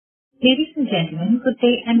Ladies and gentlemen, good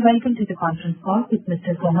day and welcome to the conference call with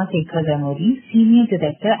Mr. Somasekhar Vemuri, Senior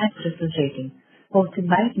Director at CRISIL Ratings, hosted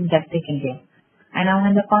by Investec India. I now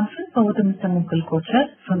hand the conference over to Mr. Mukul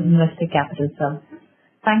Kochar from Investec Capital Services.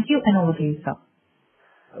 Thank you and over to you, sir.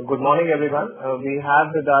 Good morning, everyone. We have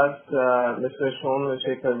with us Mr.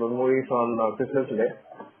 Somasekhar Vemuri from CRISIL today.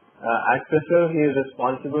 At CRISIL, he is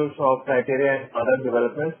responsible for criteria and product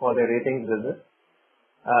development for the ratings business.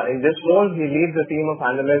 In this role, he leads a team of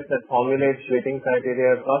analysts that formulates rating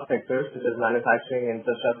criteria across sectors such as manufacturing,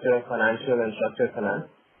 infrastructure, financial and structured finance.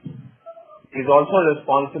 He is also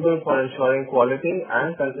responsible for ensuring quality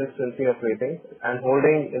and consistency of ratings and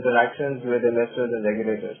holding interactions with investors and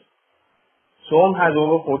regulators. Som has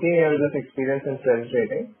over 14 years of experience in credit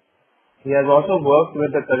rating. He has also worked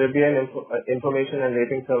with the Caribbean Information and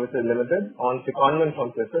Rating Services Limited on secondment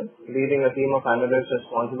from CRISIL, leading a team of analysts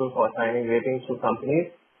responsible for assigning ratings to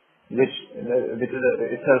companies, which is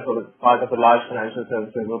itself a part of a large financial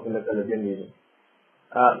services group in the Caribbean region.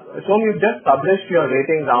 Som, you've just published your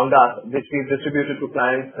rating roundup, which we've distributed to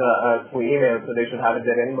clients through email, so they should have it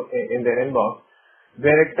in their inbox,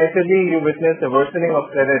 where expectedly you witnessed a worsening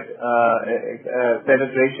of credit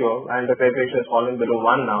ratio, and the credit ratio has fallen below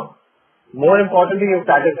 1 now. More importantly, you've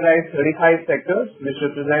categorized 35 sectors, which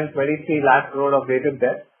represent 23 lakh crore of rated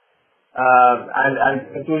debt. And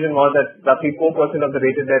the conclusion was that roughly 4% of the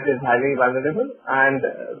rated debt is highly vulnerable and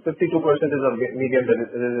 52% is of medium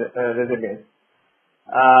resilience.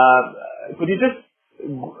 Could you just,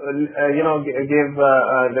 give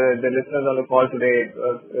the listeners on the call today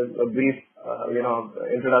a brief,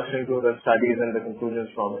 introduction to the studies and the conclusions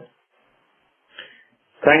from it?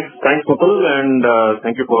 Thanks, Mukul, and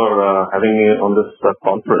thank you for having me on this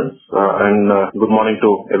conference. And good morning to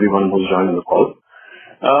everyone who's joining the call.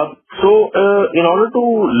 In order to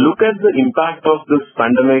look at the impact of this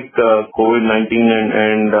pandemic, COVID-19,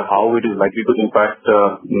 and how it is likely to impact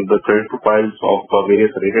the credit profiles of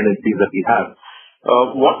various rated entities that we have,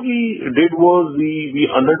 what we did was we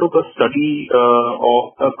undertook a study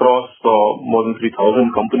across more than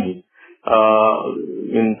 3,000 companies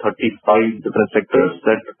in 35 different sectors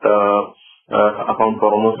that account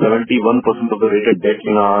for almost 71% of the rated debt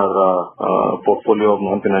in our portfolio of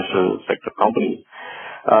non-financial sector companies.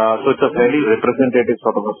 So it's a fairly representative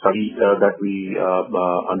sort of a study that we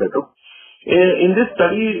undertook. In this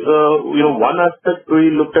study, one aspect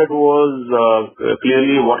we looked at was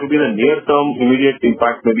clearly what will be the near-term immediate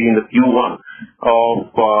impact maybe in the Q1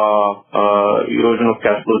 of erosion of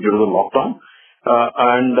cash flows due to the lockdown.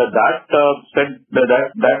 And that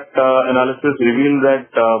analysis revealed that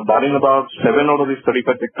barring about 7 out of these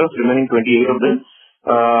 35 sectors, remaining 28 of them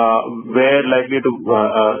were likely to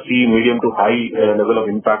see medium to high level of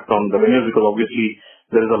impact on revenues, because obviously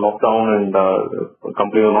there is a lockdown and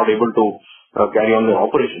companies are not able to carry on their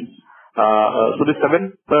operations. So the 7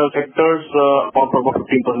 sectors account for about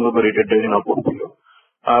 15% of the rated debt in our portfolio.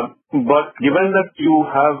 But given that you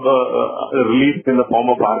have released in the form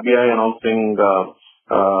of RBI announcing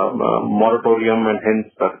moratorium and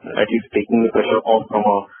hence at least taking the pressure off from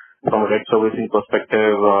a debt servicing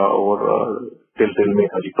perspective over till May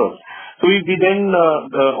 31st. So we then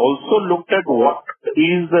also looked at what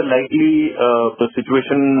is the likely the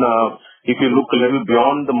situation if you look a little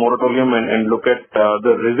beyond the moratorium and look at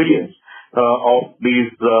the resilience of these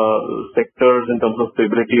sectors in terms of the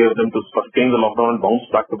ability of them to sustain the lockdown and bounce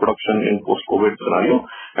back to production in post-COVID scenario,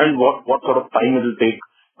 and what sort of time it will take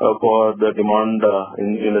for the demand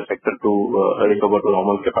in the sector to recover to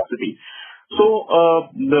normal capacity. So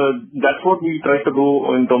that's what we try to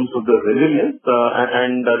do in terms of the resilience,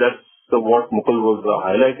 and that's what Mukul was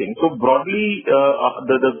highlighting. So broadly,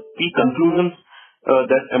 the key conclusions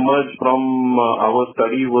that emerged from our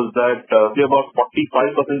study was that about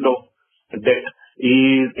 45% of debt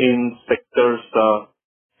is in sectors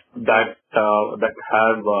that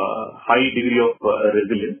have high degree of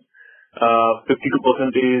resilience. 52%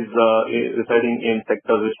 is residing in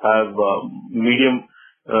sectors which have medium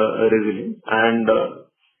resilience, and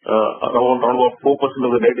around about 4%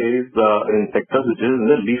 of the debt is in sectors which is in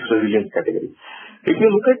the least resilient category. If you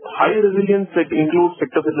look at high resilience, it includes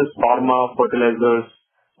sectors such as pharma, fertilizers,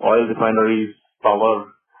 oil refineries,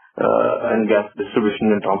 power, and gas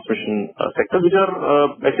distribution and transmission sectors, which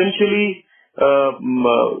are essentially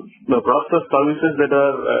process services that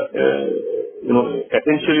are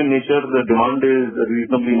essential in nature. The demand is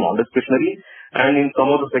reasonably non-discretionary, and in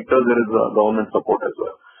some of the sectors there is government support as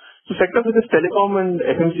well. So sectors such as telecom and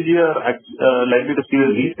FMCG are likely to see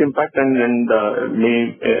the least impact and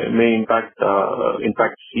may in fact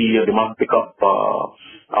see a demand pick up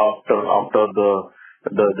after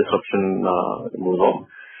the disruption moves on.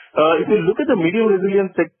 If you look at the medium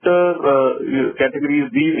resilient sector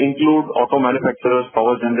categories, these include auto manufacturers,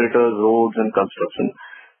 power generators, roads, and construction.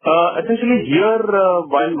 Essentially, here,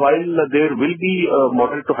 while there will be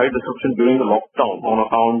moderate to high disruption during the lockdown on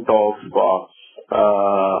account of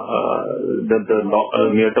the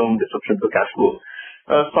near-term disruption to cash flow,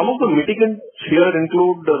 some of the mitigants here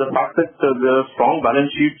include the fact that there are strong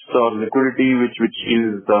balance sheets or liquidity which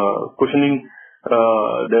is cushioning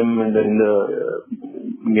them in the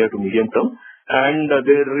near to medium term, and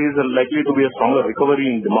there is likely to be a stronger recovery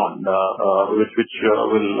in demand, which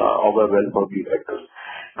will augur well for these sectors.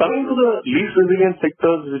 Coming to the least resilient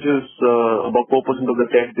sectors, which is about 4% of the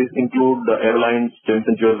tech, this include the airlines, gems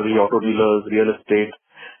and jewelry, auto dealers, real estate,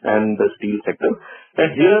 and the steel sector.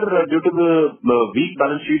 And here, due to the weak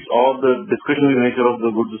balance sheets or the discretionary nature of the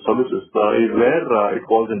goods and services, is where it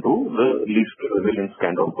falls into the least resilience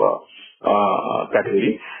kind of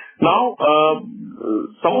category. Now,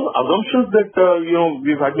 some of the assumptions that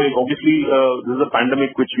we've had to make, obviously, this is a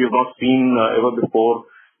pandemic which we have not seen ever before.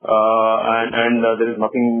 And there is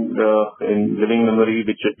nothing in living memory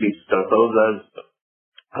which at least serves as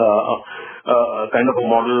kind of a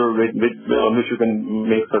model on which you can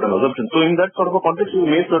make certain assumptions. So in that sort of a context, we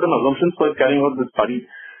made certain assumptions for carrying out this study,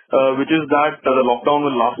 which is that the lockdown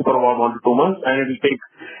will last for about 1 to 2 months, and it will take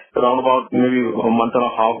around about maybe a month and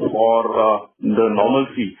a half for the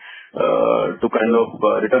normalcy to kind of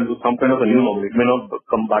return to some kind of a new normal. It may not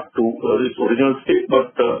come back to its original state,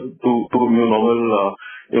 but to a new normal.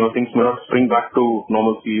 Things may not spring back to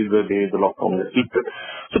normalcy the day the lockdown is lifted.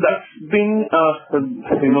 So that's been,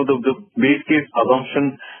 the base case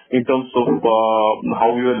assumption in terms of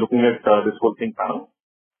how we were looking at this whole thing panel.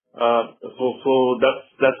 So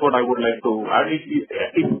that's what I would like to add.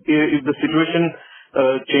 If the situation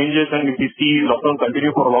changes and if we see lockdown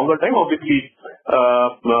continue for a longer time, obviously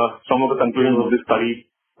some of the conclusions of this study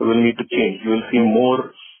will need to change. You will see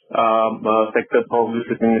more sectors probably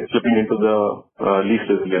slipping into the least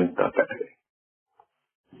resilient category.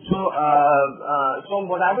 So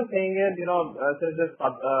what I was saying is, since this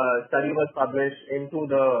study was published into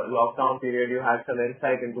the lockdown period, you had some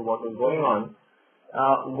insight into what was going on.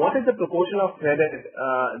 What is the proportion of credit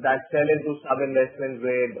that fell into sub-investment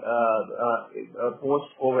grade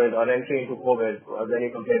post-COVID or entry into COVID when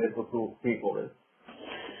you compare it to pre-COVID?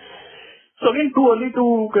 So again, too early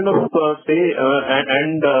to kind of say,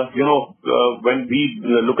 when we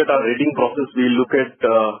look at our rating process, we look at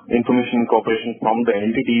information incorporation from the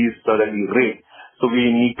entities that we rate. So we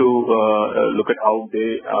need to look at how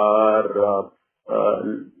they are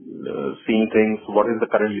seeing things, what is the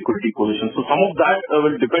current liquidity position. So some of that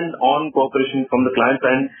will depend on cooperation from the clients,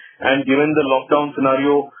 and given the lockdown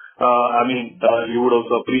scenario, you would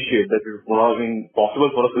also appreciate that it would have been possible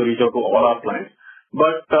for us to reach out to all our clients.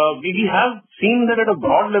 But we have seen that at a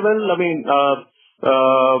broad level, our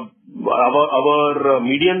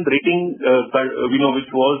median rating, which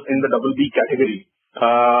was in the BB category,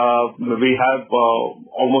 we have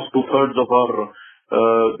almost 2/3 of our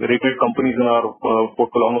rated companies in our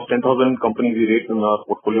portfolio, almost 10,000 companies we rate in our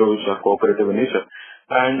portfolio which are cooperative in nature.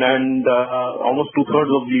 And almost 2/3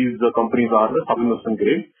 of these companies are the sub-investment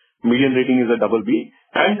grade. Median rating is a BB,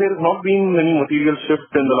 and there has not been any material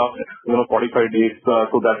shift in the last 45 days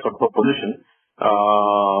to that sort of a position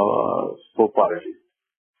so far at least.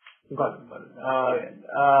 Got it.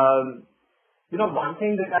 One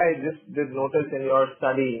thing that I just did notice in your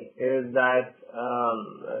study is that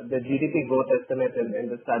the GDP growth estimate in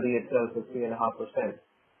the study itself is 3.5%.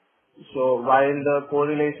 So while the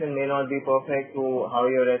correlation may not be perfect to how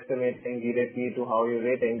you're estimating GDP to how you're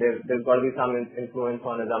rating, there's got to be some influence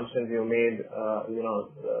on assumptions you made,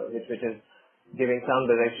 which is giving some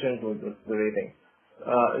direction to the rating.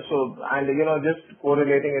 Just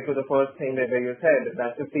correlating it to the first thing that you said,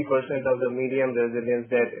 that 50% of the medium resilience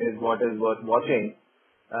debt is what is worth watching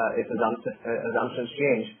if assumptions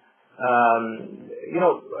change.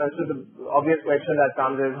 So the obvious question that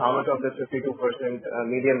comes is how much of this 52%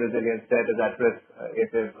 medium resilience debt is at risk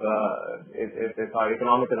if our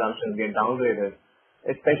economic assumptions get downgraded,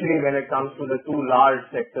 especially when it comes to the two large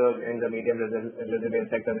sectors in the medium resilient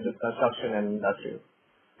sector, which is construction and industrial.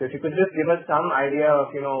 So if you could just give us some idea of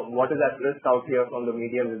what is at risk out here from the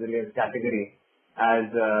medium resilience category as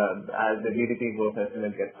the GDP growth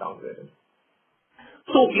estimate gets downgraded.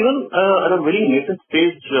 So even at a very nascent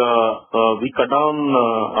stage, we cut down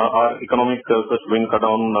our economic search wing, cut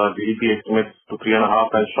down GDP estimates to 3.5%,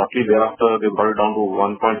 and shortly thereafter they brought it down to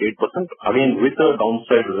 1.8%, again with a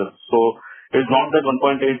downside risk. So it's not that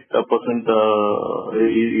 1.8%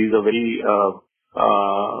 is a very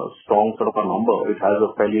strong sort of a number. It has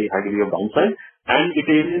a fairly high degree of downside, and it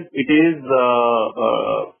is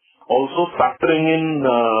also factoring in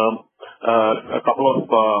a couple of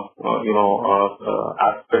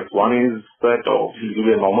aspects. One is that obviously it will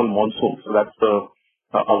be a normal monsoon, so that's the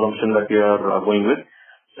assumption that we are going with.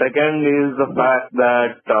 Second is the fact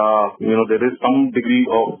that there is some degree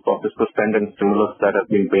of fiscal spend and stimulus that has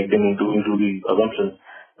been baked into the assumptions,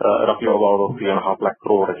 roughly about 3.5 lakh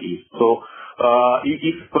crore at least. So if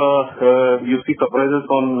you see surprises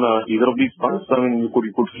on either of these funds, I mean, you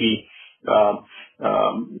could see a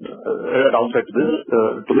downside to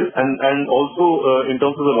this. And also in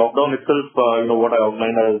terms of the lockdown itself, what I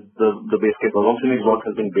outlined as the base case assumption is what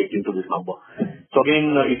has been baked into this number. So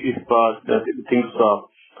again, if things are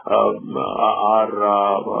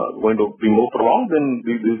going to be more prolonged, then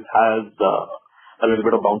this has a little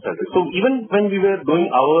bit of downside. So even when we were doing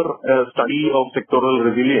our study of sectoral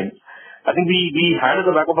resilience, I think we had at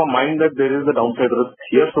the back of our mind that there is a downside risk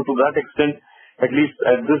here. So to that extent, at least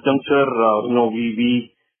at this juncture, we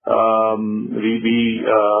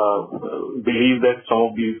believe that some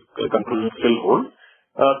of these conclusions still hold.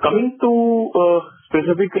 Coming to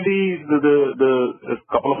specifically the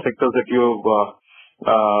couple of sectors that you have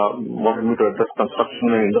wanted me to address, construction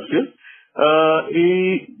and industrial.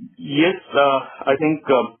 Yes, I think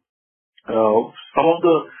some of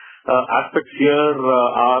the aspects here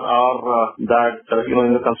are that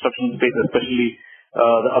in the construction space, especially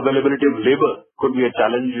the availability of labor could be a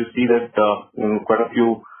challenge. You see that in quite a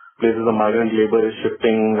few places the migrant labor is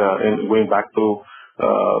shifting and going back to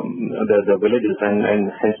the villages, and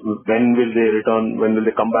hence when will they return, when will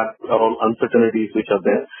they come back, are all uncertainties which are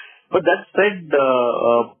there. But that said,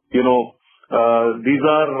 these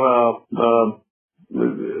are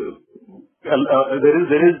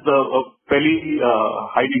there is a fairly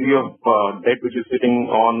high degree of debt which is sitting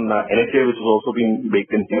on NHA, which is also being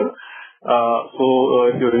baked in here. So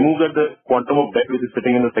if you remove that, the quantum of debt which is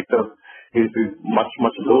sitting in the sector is much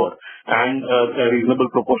lower, and a reasonable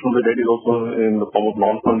proportion of the debt is also in the form of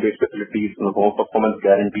non-fund based facilities, in the form of performance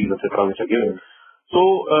guarantees, etc., which are given. So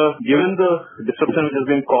given the disruption which has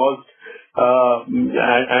been caused,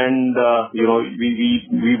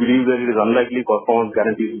 we believe that it is unlikely performance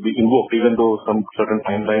guarantees will be invoked, even though some certain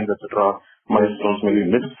timelines, etc., milestones may be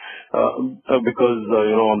missed, because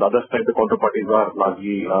on the other side the counterparties are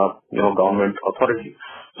largely government authorities.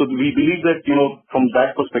 So we believe that from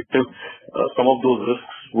that perspective, some of those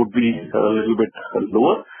risks would be a little bit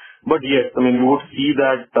lower. But yes, I mean, you would see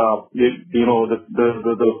that the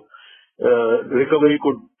recovery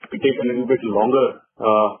could take a little bit longer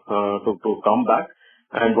to come back,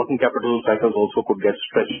 and working capital cycles also could get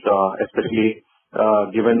stretched, especially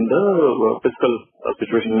given the fiscal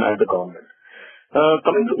situation at the government.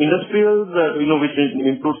 Coming to industrials, which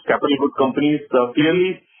includes capital good companies,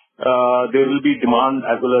 clearly there will be demand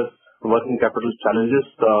as well as working capital challenges,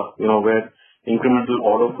 where incremental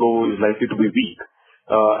order flow is likely to be weak,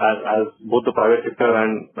 as both the private sector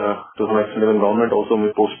and to some extent even government also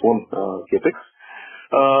may postpone capex,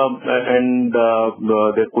 and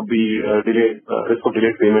there could be risk of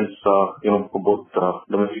delayed payments, for both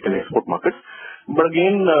domestic and export markets. But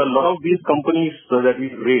again, a lot of these companies that we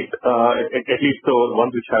rate, at least the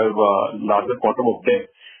ones which have larger quantum of debt,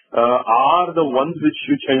 are the ones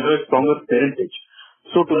which enjoy stronger parentage.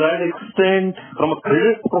 So to that extent, from a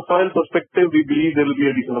credit profile perspective, we believe there will be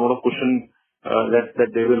a decent amount of cushion that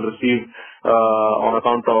they will receive on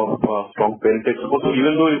account of strong parentage. So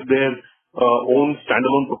even though if their own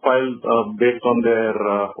standalone profile based on their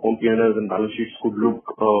own P&Ls and balance sheets could look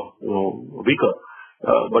weaker,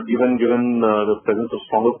 but given the presence of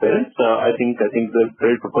stronger parents, I think the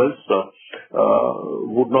credit profiles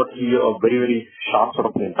would not see a very sharp sort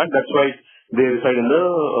of impact. That's why they reside in the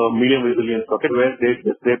medium resilience bucket, where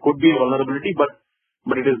there could be vulnerability,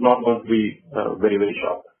 but it is not going to be very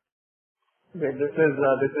sharp. Great. This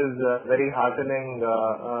is very heartening,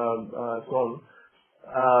 Som.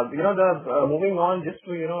 Moving on just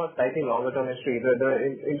to slightly longer term history.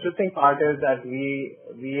 The interesting part is that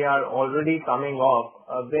we are already coming off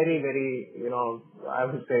a very I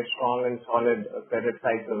would say strong and solid credit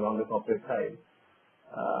cycle on the corporate side.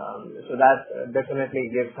 So that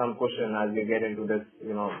definitely gives some cushion as we get into this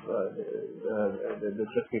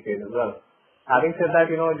this risky phase as well. Having said that,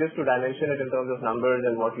 just to dimension it in terms of numbers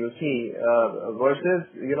and what you see versus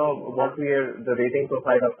what the rating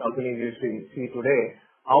profile of companies you see today,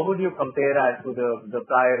 how would you compare that to the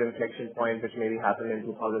prior inflection point which maybe happened in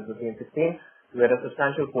 2015-16, where a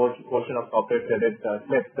substantial portion of corporate credit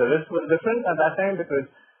slipped? The risk was different at that time because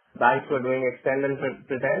banks were doing extend and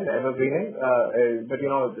pretend, evergreening, but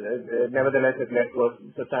nevertheless it led to a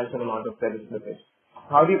substantial amount of credit slippage.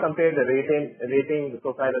 How do you compare the rating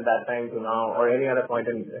profile at that time to now, or any other point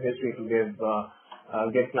in history to give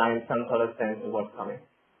give clients some sort of sense of what's coming?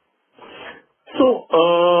 So,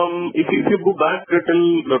 if you go back till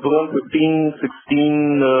 2015,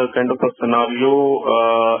 16 kind of a scenario,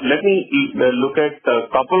 let me look at a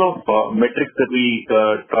couple of metrics that we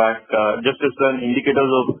track just as an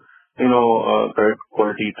indicators of credit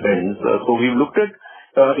quality trends. So we've looked at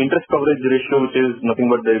interest coverage ratio, which is nothing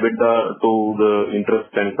but the EBITDA to the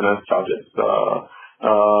interest and finance charges.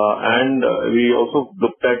 And we also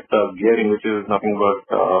looked at gearing, which is nothing but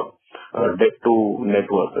debt to net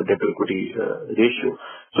worth, debt to equity ratio.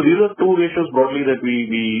 So these are two ratios broadly that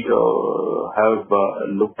we have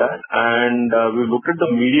looked at, and we looked at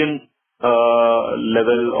the median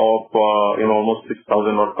level of almost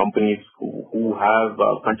 6,000 odd companies who have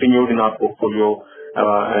continued in our portfolio,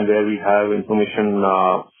 and where we have information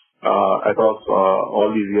across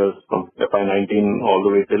all these years from FY19 all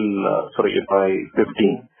the way till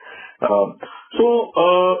FY15. So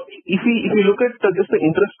if we look at just the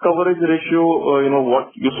interest coverage ratio,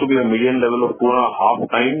 what used to be a median level of 2.5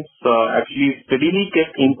 times, actually steadily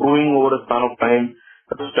kept improving over a span of time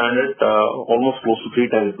to stand at almost close to 3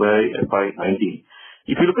 times by FY19.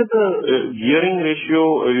 If you look at the gearing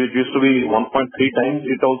ratio, it used to be 1.3 times.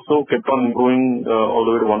 It also kept on improving all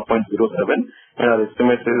the way to 1.07, and our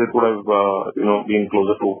estimate says it would have been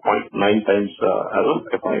closer to 0.9 times as of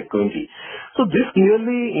FY20. So this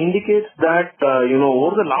clearly indicates that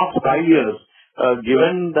over the last 5 years,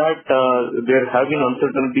 given that there have been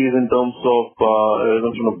uncertainties in terms of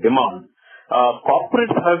demand,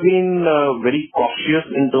 corporates have been very cautious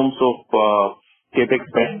in terms of capex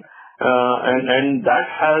spend. And that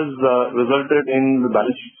has resulted in the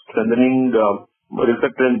balance sheet strengthening,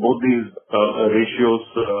 reflected in both these ratios,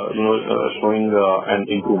 showing an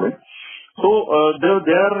improvement. So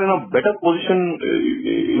they are in a better position,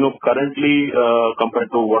 currently compared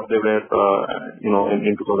to what they were,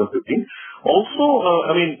 in 2015. Also,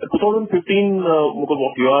 2015,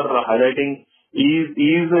 what you are highlighting is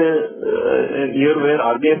a year where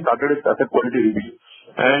RBI started its asset quality review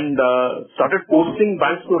and started forcing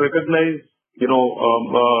banks to recognize,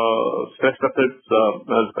 stressed assets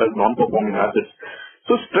as non-performing assets.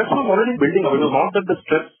 So stress was already building up. It was not that the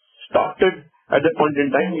stress started at that point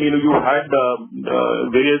in time. You had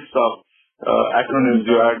various acronyms.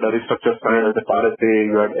 You had restructure standard as a RSA,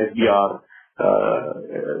 you had SDR,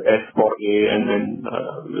 S for A, and then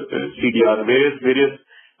CDR, various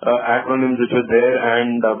acronyms which were there,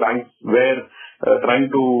 and banks were trying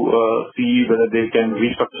to see whether they can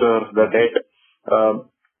restructure the debt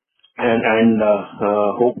and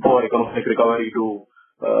hope for economic recovery to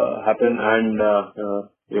happen and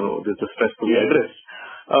the stress to be addressed.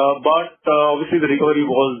 But obviously the recovery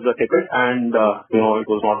was tepid, and it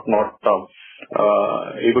was not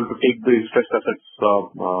able to take the stressed assets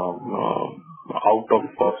out of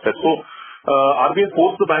stress. So RBI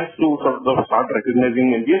forced the banks to sort of start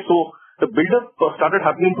recognizing NPA. So the build-up started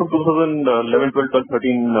happening from 2011, 12,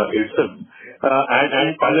 13 itself,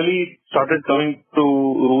 and finally started coming to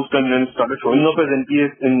roost and then started showing up as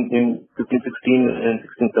NPAs in 15, 16, and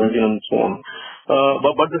 16, 17, and so on.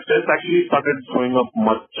 But the stress actually started showing up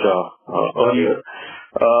much earlier.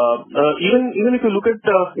 Even if you look at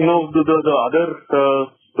the other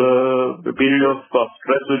period of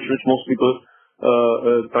stress which most people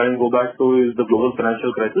try and go back to is the global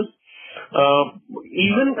financial crisis.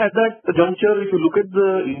 Even at that juncture, if you look at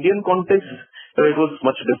the Indian context, it was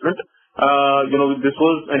much different. This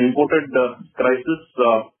was an imported crisis,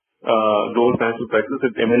 global financial crisis.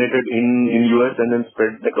 It emanated in US and then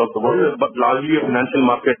spread across the world, but largely a financial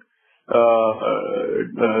market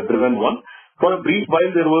driven one. For a brief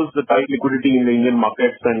while, there was the tight liquidity in the Indian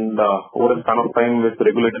markets, and over a span of time with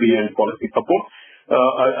regulatory and policy support,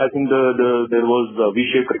 I think there was a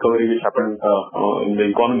V-shaped recovery which happened in the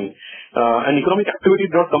economy. And economic activity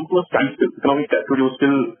did not come to a standstill. Economic activity was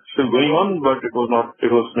still going on, but it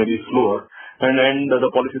was maybe slower. And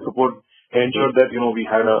the policy support ensured that, we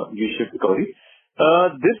had a V-shaped recovery.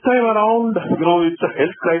 This time around, it's a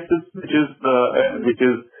health crisis which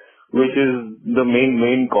is the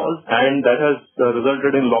main cause, and that has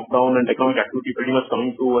resulted in lockdown and economic activity pretty much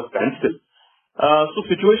coming to a standstill. So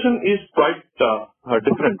situation is quite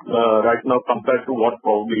different right now compared to what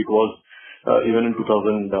probably it was even in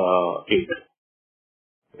 2008.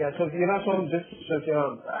 Yeah, so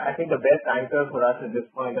I think the best anchor for us at this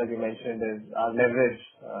point, as you mentioned, is our leverage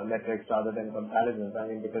metrics rather than comparisons. I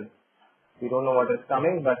mean, because we don't know what is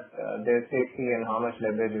coming, but there's safety in how much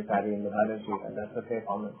leverage you carry in the balance sheet, and that's a fair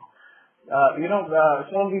comment.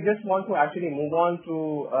 So we just want to actually move on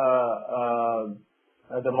to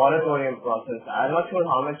the moratorium process. I'm not sure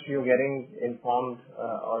how much you're getting informed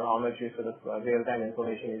or how much you sort of real-time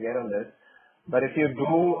information you get on this. But if you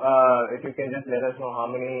do, if you can just let us know how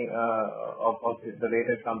many of the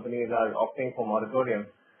rated companies are opting for moratorium,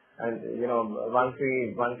 and once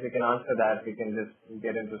we can answer that, we can just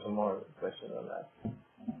get into some more questions on that.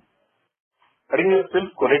 I think we're still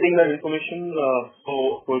collating that information,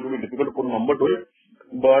 so it will be difficult to put a number to it.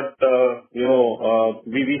 But we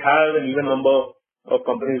have an even number of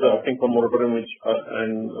companies that are opting for moratorium,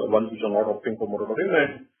 and ones which are not opting for moratorium.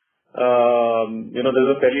 And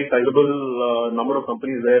there's a fairly sizable number of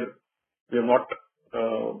companies where we have not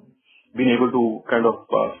been able to kind of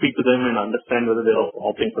speak to them and understand whether they're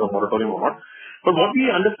opting for a moratorium or not. But what we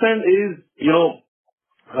understand is,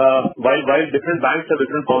 while different banks have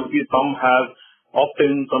different policies, some have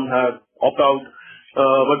opt-in, some have opt-out.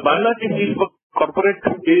 But by and large, if a corporate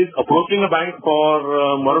is approaching a bank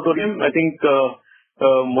for moratorium, I think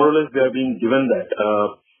more or less they are being given that.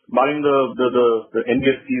 Barring the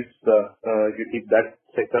NBFCs, if you keep that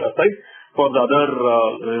sector aside, for the other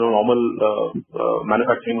normal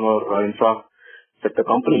manufacturing or infra sector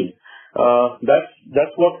companies,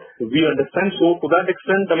 that's what we understand. So to that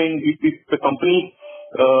extent, I mean, if the company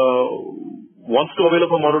wants to avail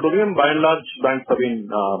of a moratorium, by and large, banks have been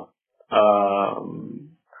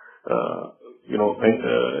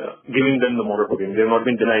giving them the moratorium. They have not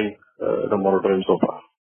been denying the moratorium so far.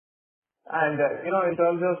 And in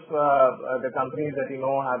terms of the companies that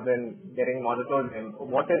have been getting moratorium,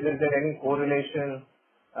 is there any correlation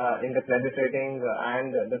in the credit ratings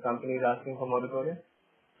and the companies asking for moratorium?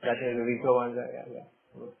 That is the weaker ones. Yeah.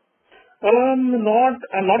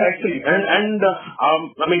 Not actually. And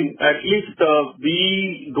I mean, at least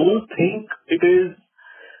we don't think it is.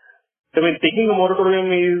 I mean, taking a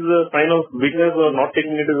moratorium is a sign of weakness, or not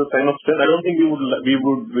taking it is a sign of strength. I don't think we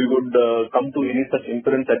would come to any such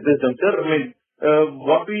inference at this juncture. I mean,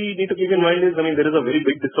 what we need to keep in mind is, I mean, there is a very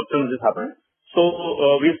big disruption which has happened. So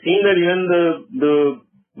we've seen that even the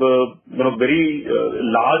very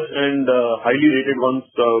large and highly rated ones,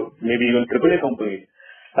 maybe even AAA companies,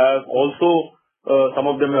 have also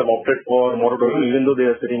some of them have opted for moratorium, even though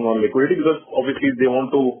they are sitting on liquidity, because obviously they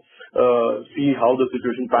want to see how the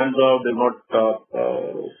situation pans out. They've not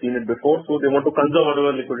seen it before, so they want to conserve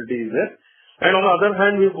whatever liquidity is there. And on the other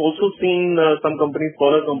hand, we've also seen some companies,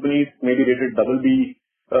 smaller companies, maybe rated BB,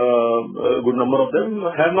 a good number of them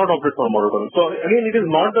have not opted for moratorium. So again, it is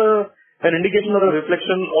not an indication or a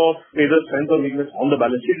reflection of either strength or weakness on the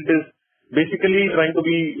balance sheet. It is basically trying to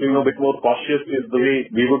be a bit more cautious, is the way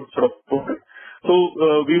we would sort of put it. So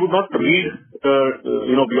we would not read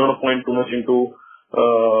beyond a point too much into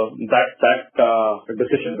that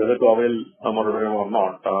decision whether to avail a moratorium or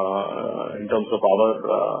not in terms of our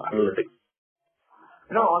analytics.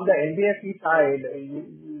 On the NBFC side,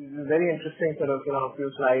 very interesting sort of a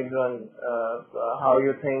few slides on how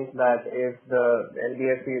you think that if the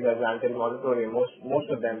NBFCs are granted moratorium, most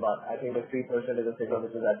of them, but I think the 3% is a figure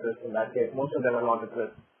which is at risk in that case. Most of them are not at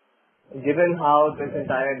risk. Given how this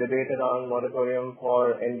entire debate around moratorium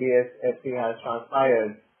for NBFC has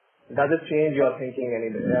transpired, does it change your thinking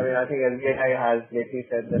any bit? I mean, I think SBI has lately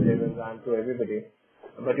said that they will grant to everybody.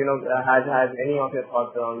 But, has any of your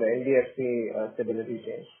thoughts around the NBFC stability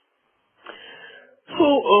changed? So,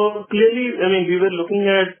 clearly, I mean, we were looking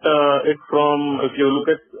at it from, if you look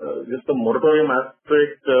at just the moratorium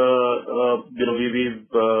aspect, we've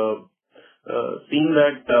seen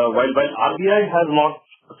that while RBI has not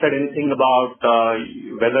said anything about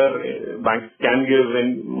whether banks can give a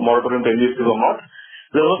moratorium to NBFCs or not,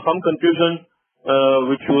 there was some confusion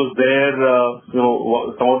which was there.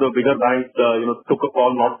 Some of the bigger banks, took a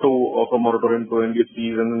call not to offer moratorium to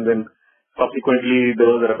NBFCs, and then subsequently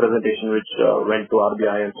there was a representation which went to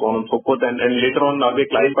RBI and so on and so forth. And later on, RBI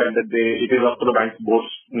clarified that it is up to the banks'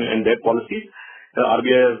 boards and their policies.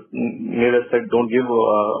 RBI neither said don't give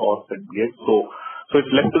or said give. So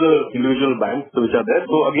it's left to the individual banks which are there.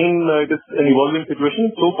 So again, it is an evolving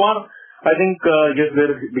situation. So far, I think, yes,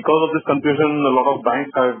 because of this confusion, a lot of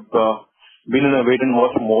banks have been in a wait and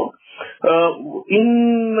watch mode.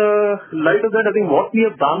 In light of that, I think what we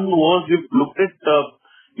have done was we've looked at,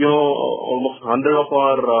 almost 100 of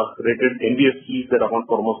our rated NBFCs that account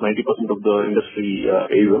for almost 90% of the industry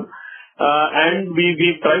AUM. And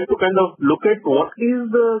we tried to kind of look at what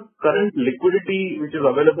is the current liquidity which is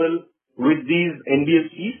available with these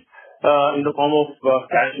NBFCs in the form of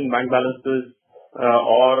cash in bank balances,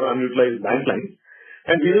 or unutilized bank lines.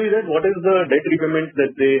 And vis-a-vis that, what is the debt repayment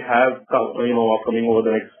that they have coming over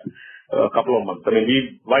the next couple of months? I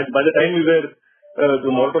mean, by the time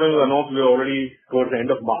the moratorium was announced, we were already towards the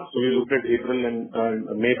end of March, so we looked at April and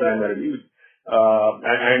May primarily.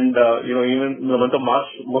 Even in the month of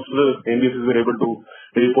March, most of the NBFCs were able to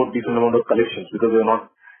report decent amount of collections because they were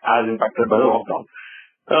not as impacted by the lockdown.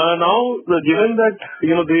 Now, given that,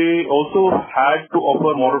 they also had to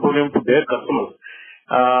offer moratorium to their customers,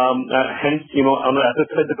 hence, on the asset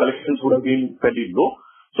side, the collections would have been fairly low.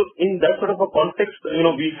 So in that sort of a context,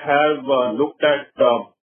 we have looked at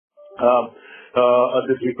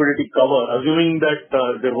this liquidity cover, assuming that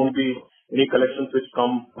there won't be any collections which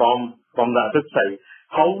come from the asset side.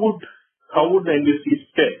 How would the NBFCs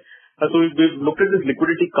fare? So we've looked at this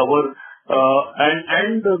liquidity cover,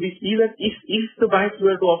 and we see that if the banks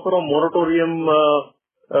were to offer a moratorium,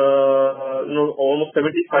 almost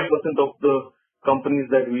 75% of the companies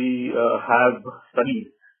that we have studied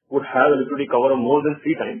would have a liquidity cover of more than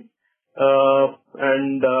 3 times,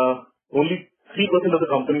 and only 3% of the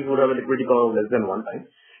companies would have a liquidity cover of less than 1 time.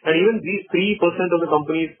 And even these 3% of the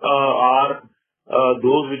companies are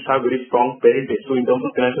those which have very strong parentage. So in terms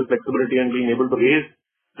of financial flexibility and being able to raise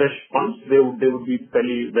fresh funds, they would be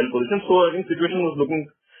fairly well positioned. So I think situation was looking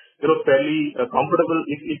fairly comfortable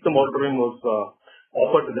if the moratorium was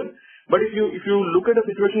offered to them. But if you look at a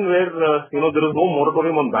situation where there is no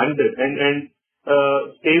moratorium on bank debt and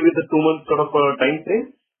stay with the 2 months sort of time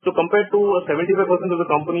frame, so compared to 75% of the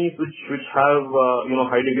companies which have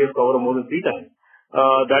high degree of cover of more than 3 times,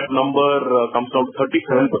 that number comes down to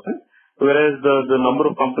 37%. Whereas the number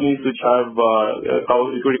of companies which have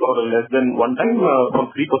liquidity cover less than 1 time, from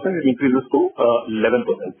 3% it increases to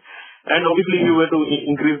 11%. And obviously, if you were to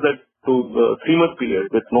increase that to the 3-month period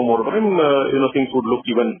with no moratorium, things would look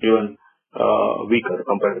even weaker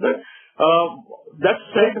compared to that. That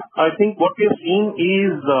said, I think what we have seen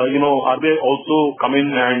is, RBI also come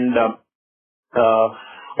in and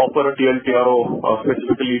offer a TLTRO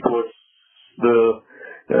specifically towards the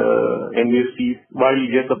NBFCs. While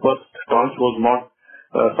yes, the first tranche was not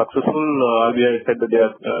successful, RBI said that they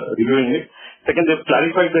are reviewing it. Second, they've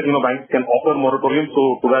clarified that banks can offer moratorium.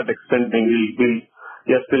 So to that extent,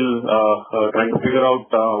 they are still trying to figure out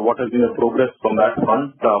what has been the progress on that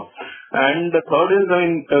front. And the third is,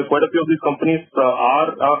 quite a few of these companies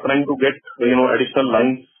are trying to get additional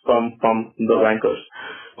lines from the bankers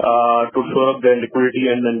to shore up their liquidity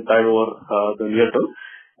and then tide over the near term.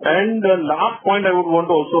 And the last point I would want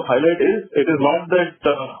to also highlight is, it is not that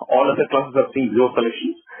all asset classes are seeing zero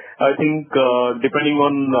collections. I think depending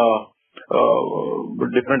on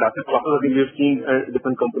different asset classes, I think we have seen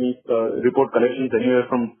different companies report collections anywhere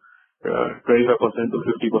from 25% to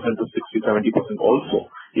 50% to 60-70% also,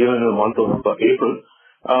 even in the month of April.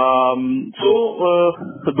 So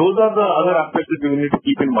those are the other aspects that we need to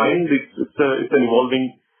keep in mind. It's an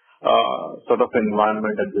evolving sort of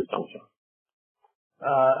environment at this juncture.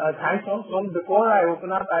 Thanks, Om. Before I open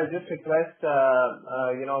up, I'll just request,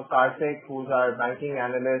 Karthik, who's our banking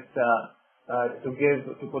analyst, to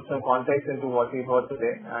put some context into what we've heard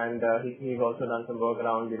today. And he's also done some work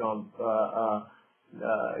around, the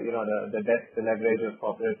debt, the leverage of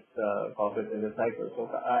corporates in the cycle. So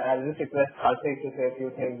I'll just request Karthik to say a few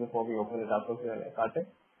things before we open it up for Q&A. Karthik?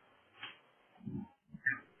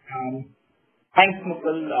 Thanks,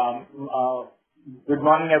 Mukul. Good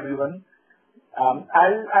morning, everyone.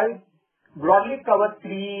 I'll broadly cover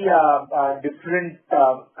 3 different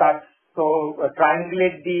cuts. So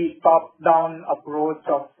triangulate the top-down approach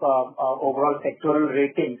of overall sectoral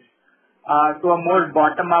ratings to a more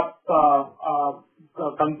bottom-up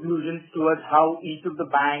conclusions towards how each of the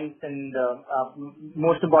banks and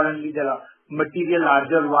most importantly the material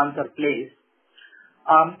larger ones are placed.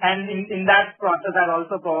 And in that process, I'll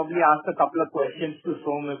also probably ask a couple of questions to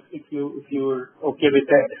Som if you're okay with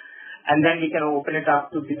it. And then we can open it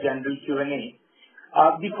up to the general Q&A.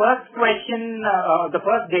 The first question, the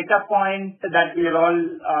first data point that we are all,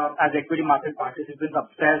 as equity market participants,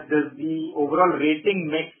 obsessed is the overall rating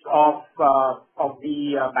mix of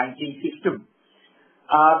the banking system.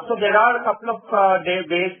 So there are a couple of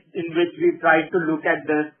ways in which we try to look at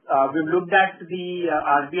this. We've looked at the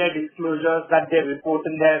RBI disclosures that they report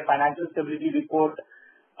in their financial stability report.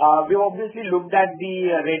 We've obviously looked at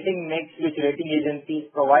the rating mix which rating agencies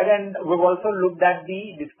provide, and we've also looked at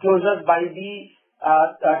the disclosures by the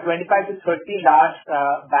 25 to 30 large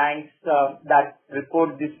banks that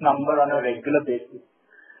report this number on a regular basis.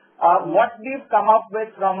 What we've come up with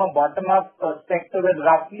from a bottom-up perspective is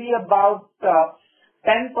roughly about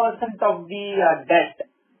 10% of the debt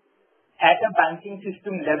at a banking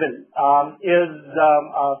system level is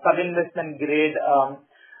sub-investment grade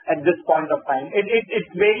at this point of time. It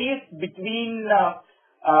varies between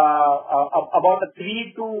about a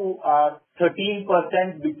 3 to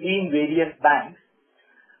 13% between various banks.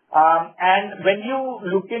 And when you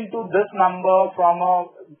look into this number from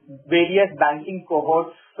various banking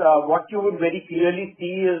cohorts, what you would very clearly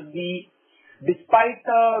see is the despite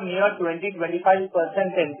near 20-25%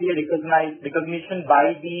 NPA recognition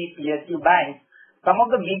by the PSU banks, some of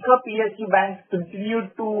the weaker PSU banks continue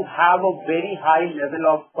to have a very high level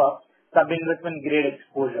of sub-investment grade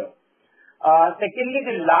exposure. Secondly,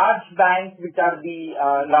 the large banks, which are the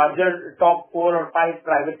larger top 4 or 5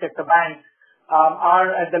 private sector banks,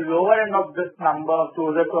 are at the lower end of this number,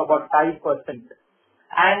 closer to about 5%.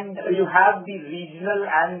 And you have the regional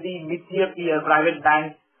and the mid-tier private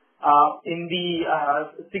banks in the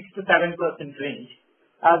 6 to 7% range.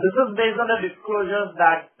 This is based on the disclosures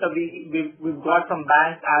that we've got from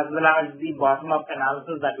banks as well as the bottom-up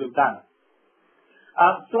analysis that we've done.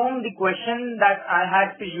 So the question that I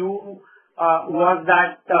had to you was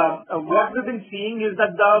that what we've been seeing is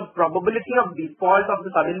that the probability of default of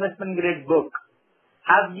the sub-investment grade book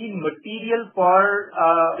has been material for,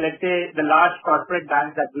 let's say, the large corporate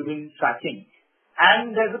banks that we've been tracking.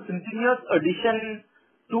 And there's a continuous addition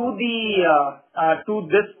to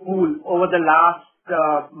this pool over the last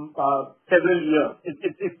several years.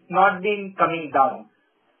 It's not been coming down.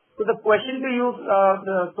 So the question to you,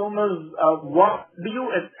 Som, is what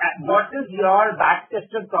is your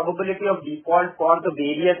back-tested probability of default for the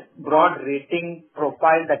various broad rating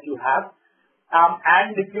profiles that you have?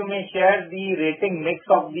 And if you may share the rating mix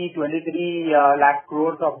of the 23 lakh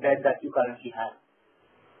crores of debt that you currently have.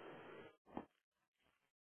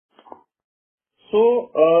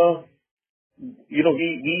 So, we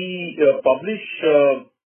publish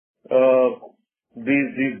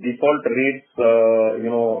these default rates,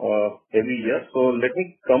 every year. So let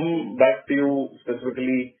me come back to you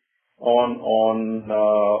specifically on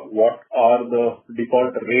what are the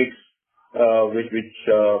default rates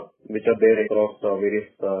which are there across various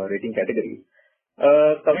rating categories.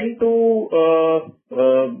 Coming to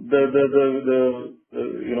the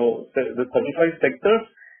 35 sectors,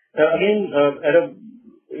 again,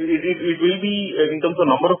 it will be in terms of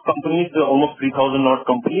number of companies, almost 3,000 odd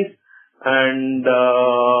companies. And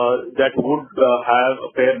that would have a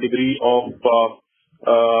fair degree of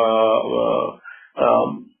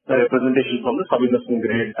representation from the sub-investment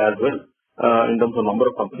grade as well, in terms of number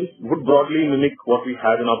of companies. Would broadly mimic what we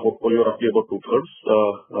have in our portfolio, roughly about 2/3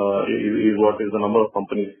 is what is the number of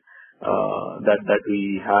companies that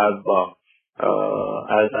we have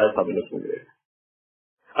as sub-investment grade.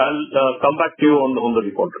 I'll come back to you on the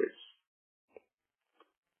default rates.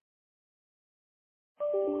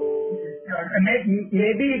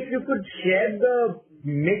 Maybe if you could share the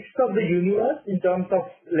mix of the universe in terms of,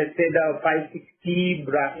 let's say, the 560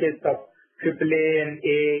 brackets of AAA and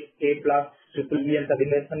A+, BBB and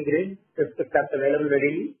sub-investment grade, if that's available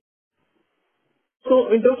readily. So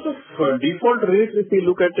in terms of default rates, if you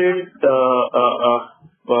look at it,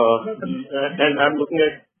 and I'm looking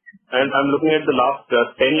at the last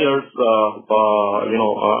 10 years,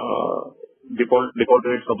 default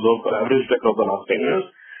rates observed for average across the last 10 years.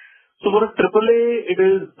 So for a AAA, it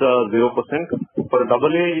is 0%. For a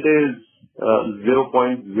AA, it is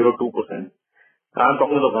 0.02%. I'm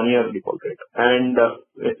talking about the 1-year default rate. And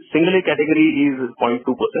single A category is 0.2%.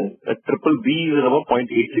 A triple B is about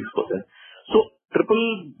 0.86%. So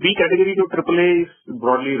triple B category to AAA is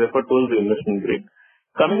broadly referred to as the investment grade.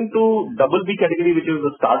 Coming to double B category, which is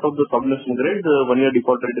the start of the sub-investment grade, the 1-year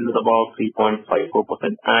default rate is about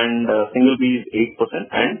 3.54%, and single B is 8%,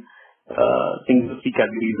 and single C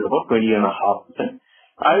category is about 20.5%.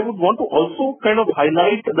 I would want to also kind of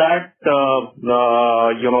highlight that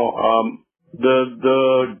the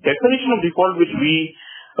definition of default which we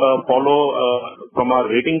follow from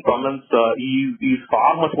our rating comments is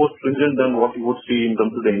far much more stringent than what you would see in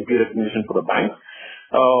terms of the NPA recognition for the banks.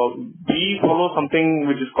 We follow something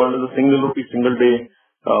which is called as a single rupee, single day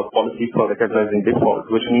policy for recognizing default,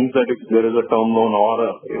 which means that if there is a term loan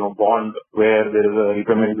or a bond where there is a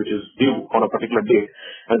repayment which is due on a particular date,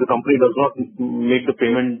 and the company does not make the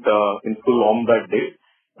payment in full on that date,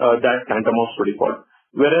 that tantamounts to default.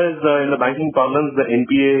 Whereas in the banking parlance, the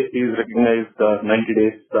NPA is recognized 90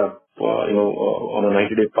 days, on a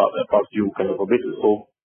 90-day past due kind of a basis.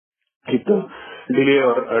 So if the delay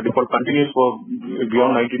or default continues for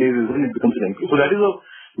beyond 90 days, it becomes an NPA. So that is a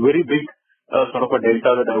very big sort of a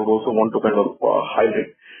delta that I would also want to kind of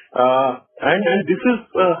highlight. And these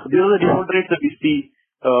are the default rates that we see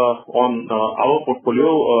on our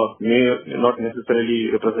portfolio, may not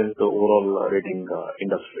necessarily represent the overall rating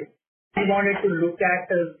industry. We wanted to look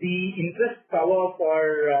at the interest cover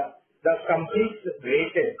for the companies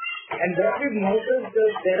rated. And what we've noticed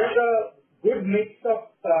is there is a good mix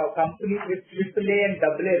of companies with AAA and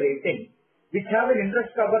AA rating, which have an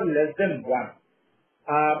interest cover less than 1.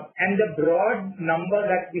 And the broad number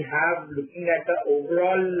that we have looking at the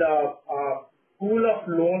overall pool of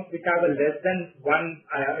loans which have a less than one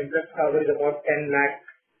interest cover is about 10 lakh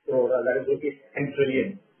crore, that is rupees 10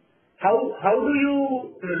 trillion. How do you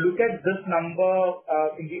look at this number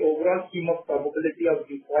in the overall scheme of probability of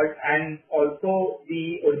default, and also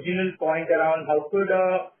the original point around how could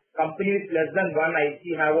a company with less than one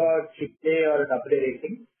IC have a AAA or a AA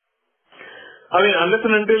rating? I mean, unless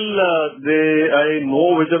and until I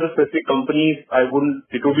know which are the specific companies, it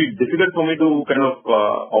would be difficult for me to kind of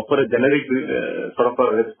offer a generic sort of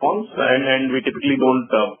a response, and we typically don't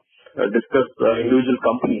discuss individual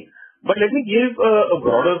companies. But let me give a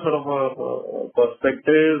broader sort of a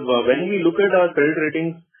perspective. When we look at our credit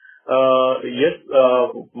ratings, yes,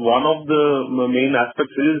 one of the main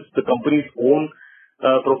aspects is the company's own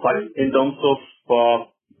profile in terms of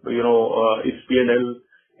its P&L,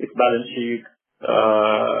 its balance sheet,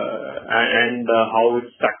 and how it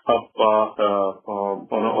stacks up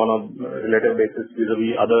on a relative basis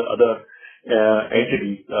vis-a-vis other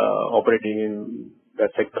entities operating in that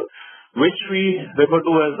sector, which we refer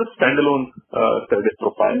to as the standalone credit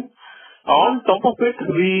profile. On top of it,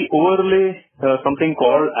 we overlay something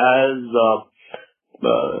called as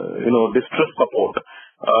distress support,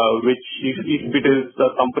 which if it is a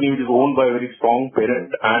company which is owned by a very strong parent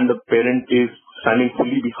and the parent is standing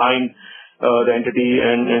fully behind the entity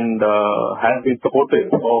and has been supportive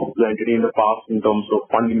of the entity in the past in terms of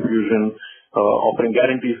fund infusion, offering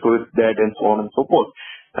guarantees to its debt and so on and so forth.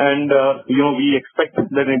 And, we expect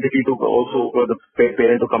that entity to also, the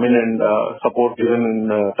parent to come in and support even in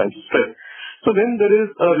times of stress. So then there is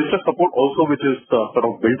distress support also, which is sort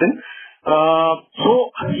of built in. So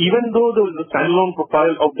even though the standalone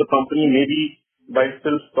profile of the company may be by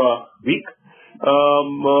itself weak,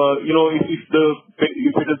 if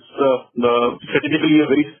it is strategically a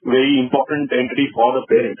very, very important entity for the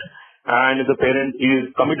parent, and if the parent is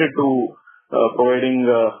committed to providing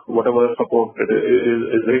whatever support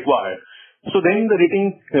is required, so then the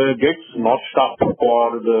rating gets notched up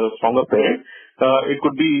for the stronger parent. It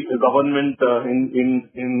could be a government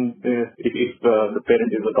if the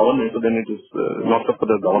parent is a government, so then it is notched up for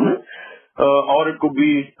the government. Or it could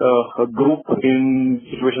be a group in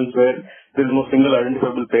situations where there is no single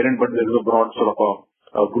identifiable parent, but there is a broad sort of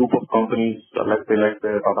a group of companies, like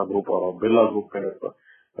the Tata Group or a Birla Group kind of,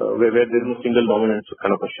 where there is no single dominant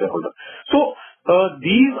kind of a shareholder. So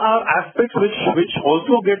these are aspects which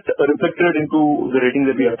also get reflected into the rating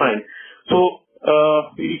that we assign. So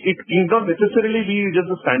it need not necessarily be just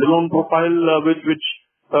a standalone profile which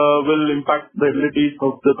will impact the ability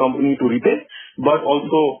of the company to repay, but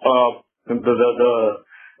also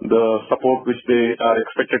the support which they are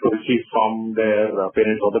expected to receive from their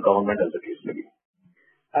parents or the government, as the case may be.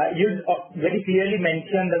 You very clearly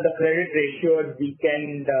mentioned that the credit ratio has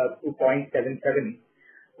weakened to 0.77.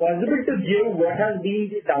 Possible to give what has been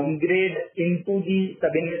the downgrade into the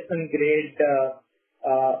sub-investment grade,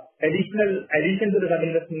 addition to the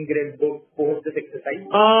sub-investment grade book post this exercise?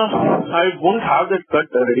 I won't have that cut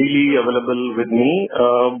readily available with me,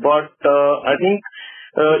 but I think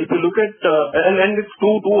if you look at, and it's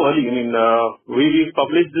too early. I mean, we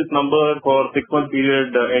published this number for 6-month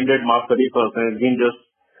period ended March 31st, and it's been just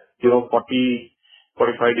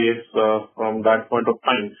 45 days from that point of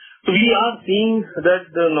time. So we are seeing that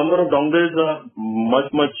the number of downgrades are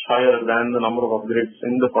much higher than the number of upgrades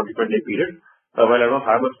in the 45-day period. While I don't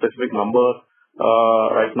have a specific number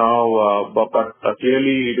right now, but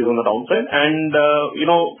clearly it is on the downside. And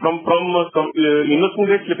from investment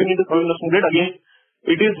grade slipping into sub-investment grade, again,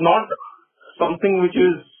 it is not something which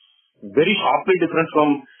is very sharply different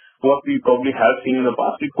from what we probably have seen in the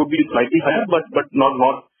past. It could be slightly higher, but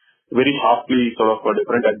not very sharply sort of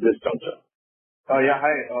different at this juncture. Yeah,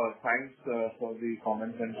 hi. Thanks for the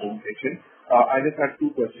comments and presentation. I just had two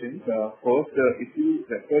questions. First, if you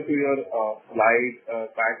refer to your slide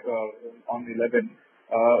back on 11,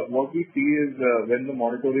 what we see is when the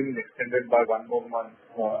moratorium is extended by one more month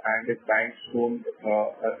and if banks don't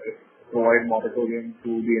provide moratorium to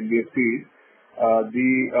the NBFCs,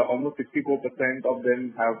 almost 64% of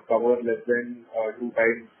them have covered less than 2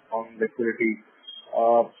 times on liquidity.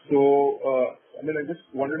 I just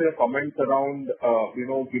wanted your comments around,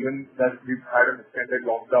 given that we've had an extended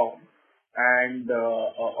lockdown and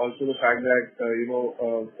also the fact that,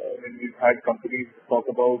 when we've had companies talk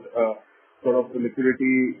about sort of the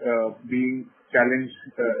liquidity being challenged,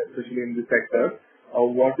 especially in this sector,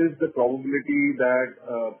 what is the probability that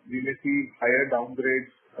we may see higher downgrades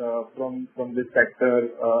from this sector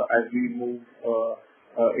as we move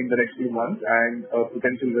in the next few months, and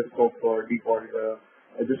potential risk of default?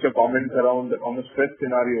 Just your comments around on the stress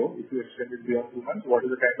scenario, if you extend it beyond 2 months, what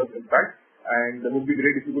is the kind of impact? And it would be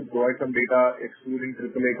great if you could provide some data excluding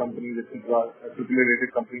AAA companies, etc., AAA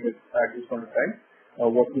rated companies at this point of time.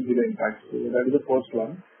 What would be the impact? So that is the first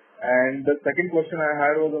one. And the second question I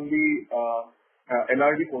had was on the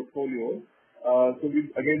LRD portfolio. So we've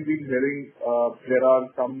again been hearing there are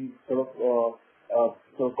some sort of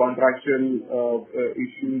contractual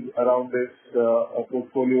issues around this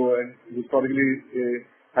portfolio, and historically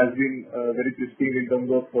has been very pristine in terms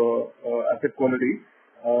of asset quality.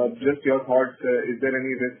 Just your thoughts, is there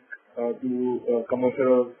any risk to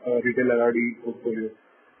commercial retail LRD portfolio?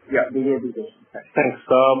 Yeah, those are two questions. Thanks.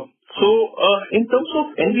 So, in terms of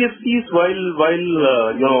NBFCs,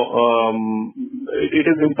 it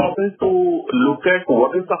is important to look at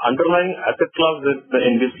what is the underlying asset class that the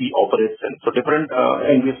NBFC operates in. So, different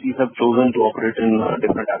NBFCs have chosen to operate in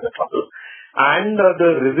different asset classes. And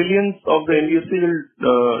the resilience of the NBFC will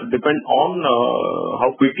depend on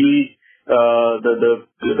how quickly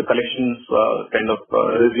the collections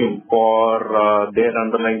resume for their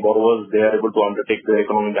underlying borrowers. They are able to undertake their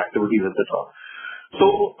economic activities, etc. So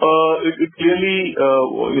it clearly,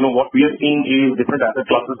 what we are seeing is different asset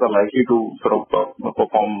classes are likely to sort of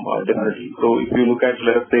perform differently. So if you look at,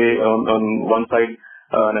 let us say, on one side,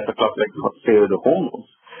 an asset class like, say, the home loans.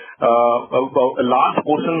 A large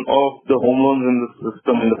portion of the home loans in the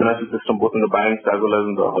system, in the financial system, both in the banks as well as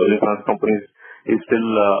in the housing finance companies, is still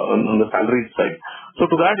on the salaried side. So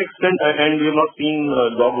to that extent, and we have not seen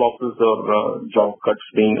job losses or job cuts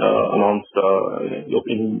being announced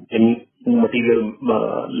in any material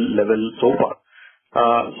level so far.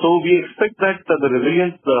 So we expect that the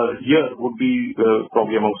resilience here would be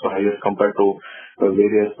probably amongst the highest compared to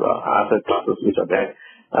various asset classes which are there.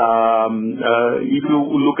 If you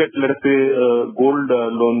look at, let us say, gold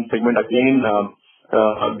loan segment again,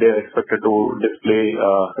 they are expected to display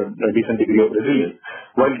a decent degree of resilience.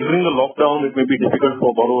 While during the lockdown, it may be difficult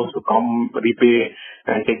for borrowers to come, repay,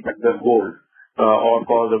 and take back their gold, or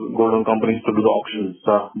for the gold loan companies to do the auctions.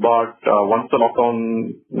 But once the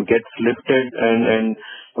lockdown gets lifted and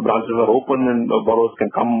the branches are open and borrowers can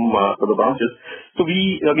come to the branches, so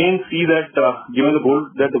we again see that given the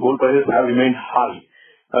gold prices have remained high,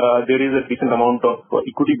 there is a decent amount of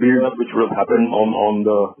equity build-up which would have happened on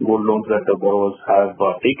the gold loans that the borrowers have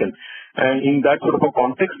taken. And in that sort of a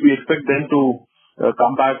context, we expect them to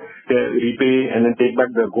come back, repay, and then take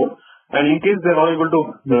back their gold. And in case they're not able to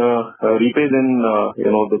repay, then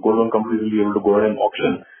the gold loan companies will be able to go ahead and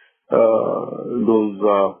auction those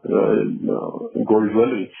gold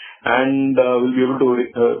jewelry, and will be able to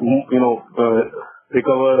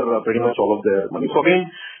recover pretty much all of their money. So again,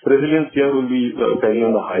 resilience here will be fairly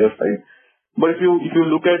on the higher side. But if you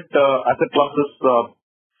look at asset classes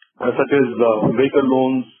such as vehicle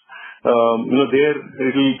loans, there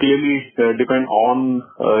it will clearly depend on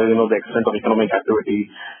the extent of economic activity.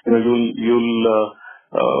 You'll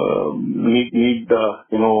need the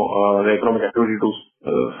economic activity to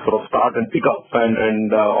sort of start and pick up,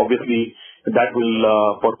 and obviously that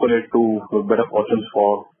will percolate to better fortunes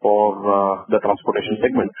for the transportation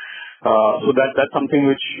segment. So that's something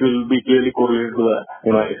which will be clearly correlated to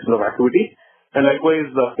the extent of activity. And likewise,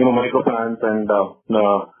 microfinance and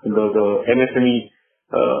the MSME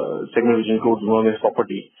segment, which includes non-based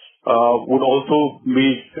property, would also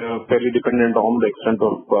be fairly dependent on the extent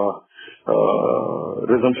of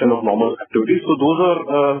resumption of normal activity. So those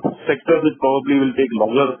are sectors that probably will take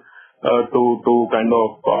longer to kind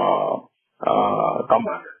of come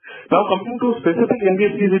back. Now, coming to specific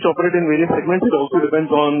NBFCs which operate in various segments, it also depends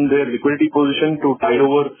on their liquidity position to tide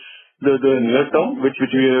over the near term, which we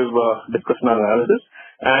have discussed in our analysis,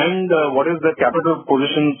 and what is the capital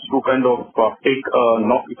positions to kind of take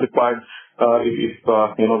knock if required, if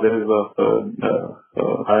there is a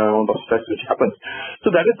high amount of stress which happens. So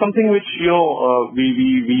that is something which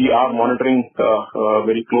we are monitoring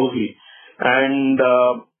very closely, and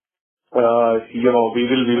we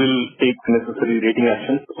will take necessary rating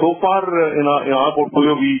action. So far, in our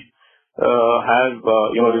portfolio, we have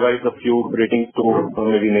revised a few ratings to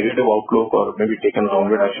maybe negative outlook or maybe taken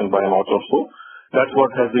downward action by a notch or so. That's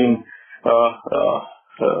what has been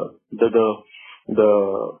the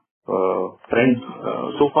trend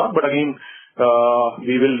so far. But again,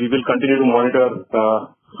 we will continue to monitor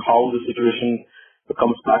how the situation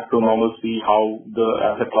comes back to normalcy, how the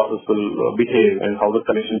asset classes will behave, and how the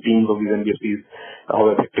collection teams of these NBFCs, how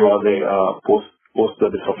effective are they post the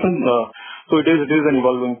disruption. So it is an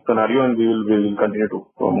evolving scenario, and we will continue to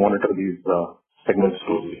monitor these segments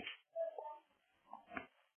closely.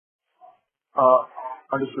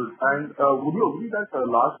 Understood. And would you agree that a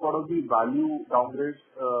large part of the value downgrades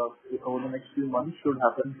over the next few months should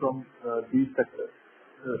happen from these sectors?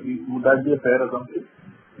 Would that be a fair assumption?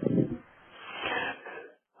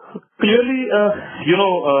 Clearly,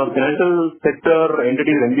 financial sector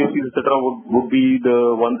entities, NBFCs, etc., would be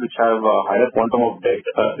the ones which have a higher quantum of debt,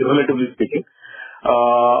 relatively speaking.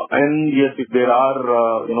 And yes, if there are,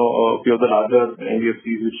 a few of the larger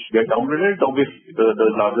NBFCs which get downgraded, obviously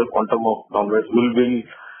the larger quantum of downgrades will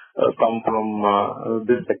come from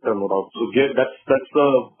this sector, no doubt. So yeah, that's the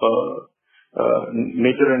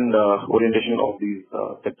nature and orientation of these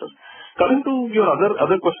sectors. Coming to your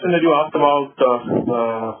other question that you asked about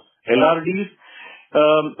LRDs.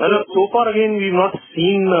 So far, again, we've not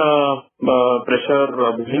seen pressure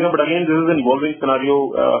building up, but again, this is an evolving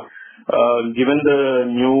scenario. Given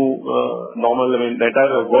the new normal, I mean, the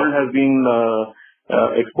entire world has been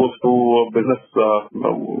exposed to business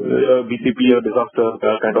BCP or disaster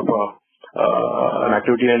kind of an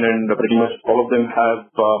activity, and pretty much all of them have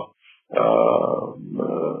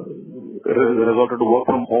resorted to work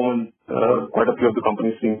from home, and quite a few of the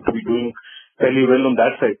companies seem to be doing fairly well on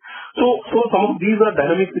that side. So some of these are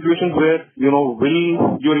dynamic situations where,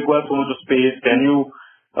 will you require so much of space? Can you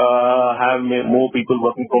have more people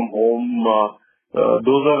working from home?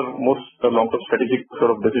 Those are most long-term strategic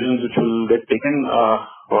sort of decisions which will get taken,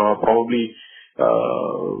 probably.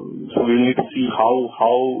 So we need to see how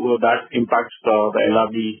that impacts the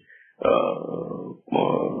LRD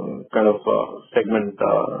kind of segment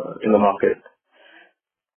in the market.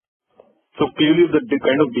 So clearly, the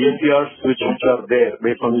kind of DSCRs which are there,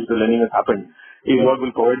 based on which the lending has happened, is what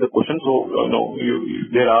will provide the cushion. So,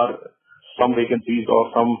 there are some vacancies or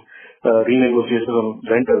some renegotiations on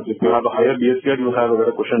rentals. If you have a higher DSCR, you have a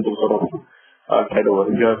better cushion to sort of tide over.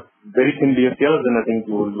 If you have very thin DSCRs, then I think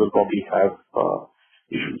you will probably have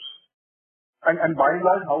issues. And by and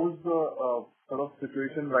large, how is the sort of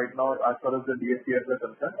situation right now as far as the DSCRs are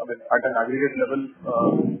concerned? I mean, at an aggregate level,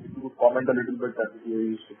 if you could comment a little bit, that would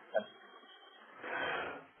be useful.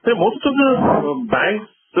 So most of the banks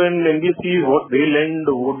and NBFCs, what they lend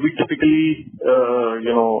would be typically,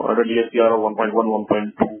 at a DSCR of 1.1,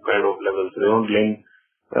 1.2 kind of levels. They don't lend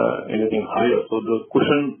anything higher. So the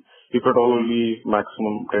cushion, if at all, will be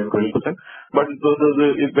maximum 10-20%. But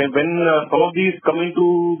when some of these come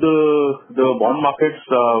into the bond markets,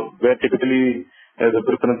 where typically the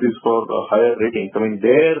preference is for higher ratings, I mean,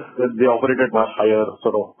 they operate at much higher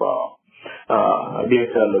sort of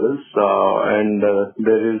DSCR levels, and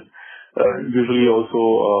there is usually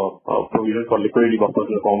also provision for liquidity buffers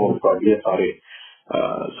in the form of DSRA.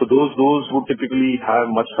 So those would typically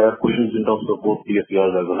have much higher cushions in terms of both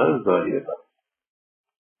DSCRs as well as DSR.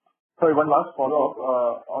 Sorry, one last follow-up.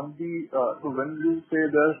 On so when you say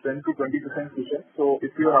there's 10 to 20% cushion, so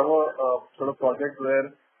if you have a sort of project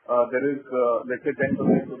where there is, let's say, 10%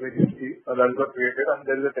 of vacancy that got created, and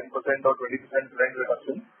there is a 10% or 20% rent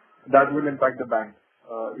reduction, that will impact the bank.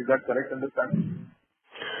 Is that correct understanding?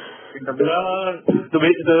 The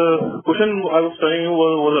cushion I was telling you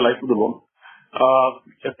was a life of the loan.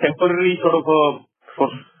 A temporary sort of for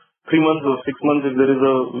 3 months or 6 months, if there is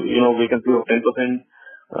a vacancy of 10%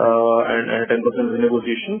 and 10%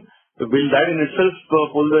 renegotiation, will that in itself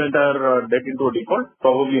pull the entire debt into a default?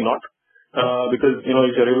 Probably not. Because, if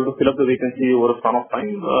you're able to fill up the vacancy over a span of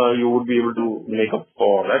time, you would be able to make up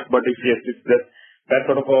for that. But if that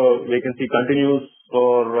sort of a vacancy continues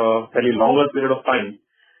for a fairly longer period of time,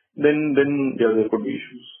 then there could be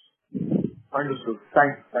issues. Understood.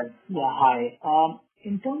 Thanks. Yeah, hi.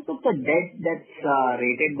 In terms of the debt that's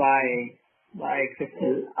rated by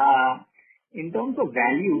CRISIL, in terms of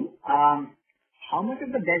value, how much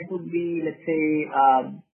of the debt would be, let's say,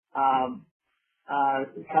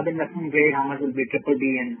 sub-investment grade, how much will be triple B,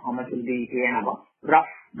 and how much will be A and above?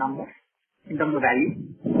 Rough numbers in terms of value?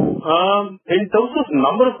 In terms of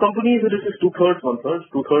number of companies, it is 2/3, 1/3.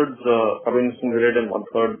 2/3 sub-investment grade and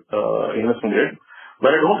 1/3 investment grade.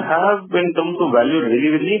 But I don't have in terms of value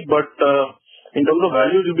really, but in terms of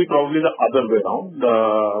value, it will be probably the other way around,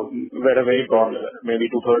 where a very broad level, maybe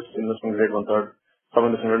 2/3 investment grade, 1/3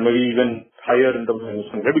 sub-investment grade, maybe even higher in terms of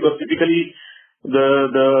investment grade, because typically the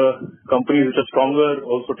companies which are stronger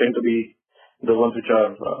also tend to be the ones which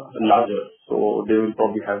are larger, so they will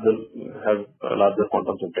probably have larger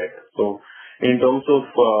quantums of debt. So in terms of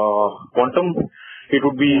quantum, it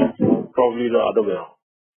would be probably the other way around.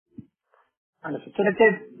 Understood. So let's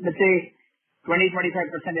say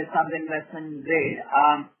 20-25% is sub-investment grade.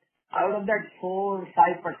 Out of that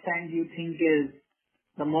 4-5% you think is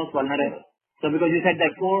the most vulnerable. So because you said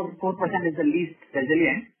that 4% is the least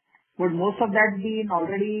resilient, would most of that be in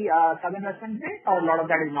already sub-investment grade, or a lot of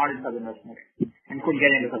that is not in sub-investment grade and could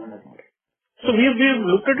get into sub-investment grade? So we've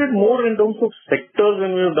looked at it more in terms of sectors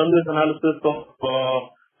when we have done this analysis of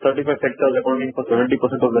 35 sectors accounting for 70%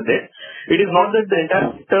 of the debt. It is not that the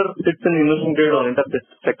entire sector sits in investment grade or entire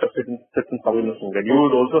sector sits in sub-investment grade. You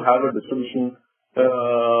would also have a distribution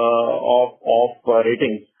of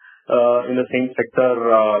ratings in the same sector.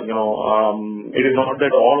 It is not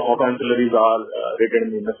that all auto ancillaries are rated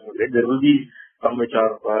in the investment grade. There will be some which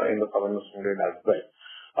are in the sub-investment grade as well.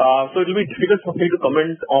 So it will be difficult for me to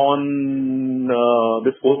comment on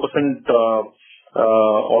this 4%.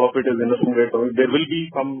 All of it is investment grade. There will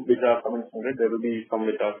be some which are sub-investment grade. There will be some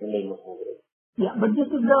which are in the investment grade. Yeah, but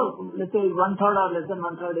just if the, let's say, one-third or less than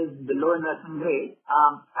one-third is below investment grade,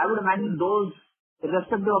 I would imagine those,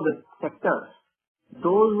 irrespective of the sectors,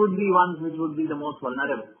 those would be ones which would be the most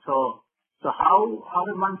vulnerable. So how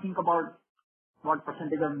does one think about what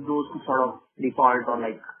percentage of those could sort of default or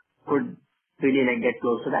could really get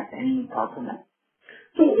close to that? Any thoughts on that?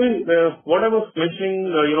 So what I was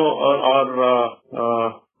mentioning, our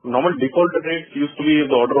normal default rates used to be in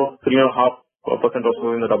the order of 3.5% or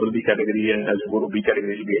so in the BB category, and as you go to B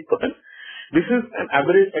category, it will be 8%. This is an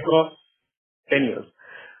average across 10 years.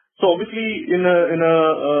 So obviously, in an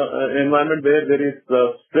environment where there is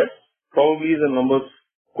stress, probably the numbers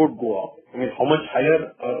could go up. I mean, how much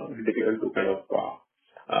higher? It's difficult to kind of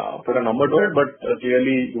put a number to it, but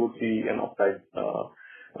clearly you would see an upside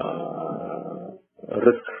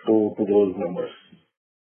risk to those numbers.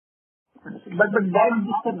 But that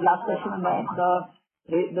just the last question on that.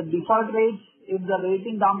 The default rates, if the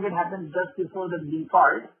rating downgrade happens just before the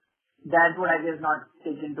default, that would, I guess, not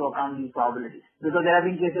take into account these probabilities. Because there have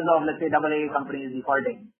been cases of, let's say, AA companies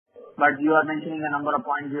defaulting, but you are mentioning a number of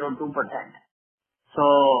 0.02%.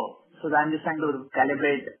 So I'm just trying to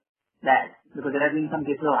calibrate that, because there have been some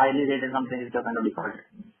cases of highly rated companies which are kind of defaulted.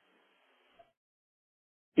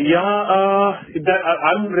 Yeah,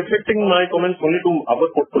 I'm reflecting my comments only to our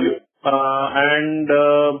portfolio, and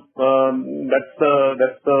that's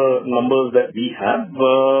the numbers that we have.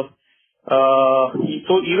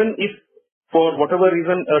 So even if for whatever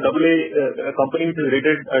reason a company which is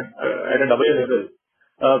rated at a AA level,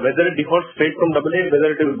 whether it defaults straight from AA,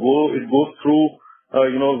 whether it goes through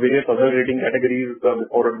various other rating categories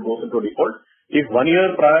before it goes into default. If 1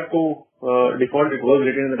 year prior to default it was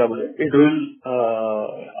rated in the AA, it will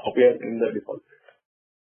appear in the default.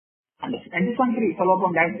 Understood. And just one follow up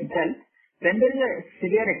on that itself. When there is a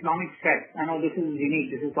severe economic stress, I know this is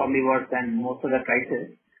unique, this is probably worse than most other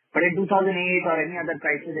crises, but in 2008 or any other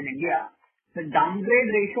crisis in India, the downgrade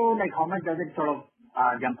ratio, how much does it sort of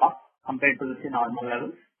jump up compared to the normal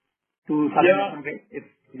levels to sub-investment grade?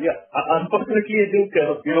 Yeah. Unfortunately, I think,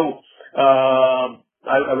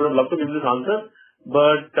 I would have loved to give this answer,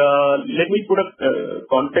 but let me put a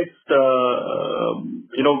context.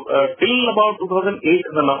 Till about 2008,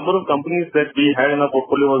 the number of companies that we had in our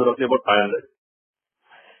portfolio was roughly about 500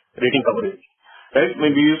 rating coverage. Right? I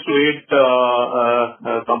mean, we used to rate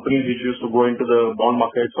companies which used to go into the bond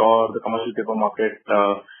markets or the commercial paper market.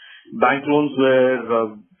 Bank loans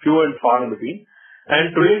were few and far in between.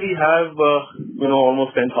 And today we have,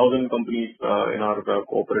 almost 10,000 companies in our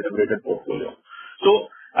cooperative rated portfolio. So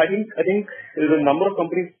I think the number of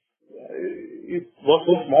companies was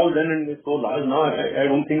so small then and is so large now. I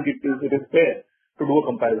don't think it is fair to do a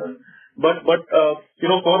comparison. But for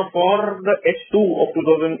the H2 of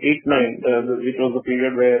 2008-9, which was the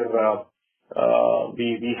period where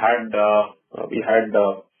we had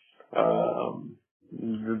the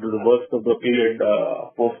worst of the period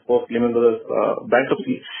post Lehman Brothers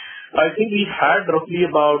bankruptcy, I think we had roughly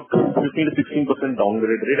about 15 to 16%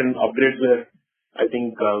 downgrade rate, and upgrades were, I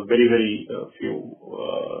think, very, very few.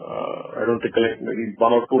 I don't recollect, maybe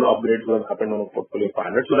 1 or 2 upgrades would have happened on a portfolio of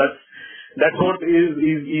 500. So that's what is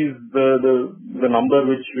the number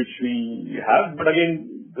which we have. But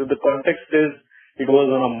again, the context is it was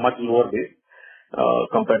on a much lower base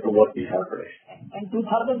compared to what we have today. And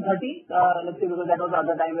 2013, let's say, because that was the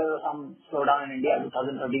other time there was some slowdown in India,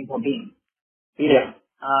 2013-14. Yeah.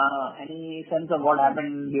 Any sense of what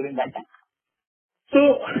happened during that time? So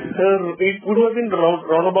it would have been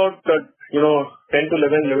around about 10 to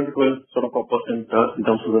 11 to 12 sort of a percent in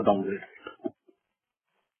terms of the downgrade.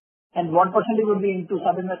 And what percentage would be into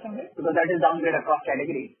sub-investment grade? Because that is downgrade across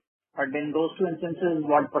categories. But in those two instances,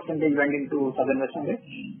 what percentage went into sub-investment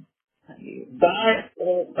grade? That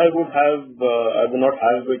I would not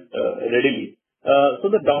have it readily. So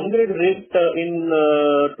the downgrade rate in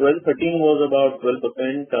 12-13 was about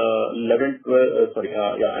 12%, 11-12,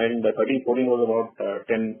 and 13-14 was about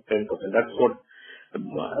 10%. That's what.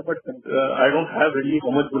 But I don't have really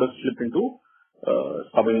how much would have slipped into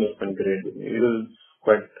sub-investment grade. It is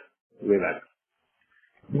quite way back.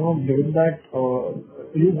 given that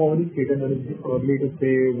you've already stated that it's early to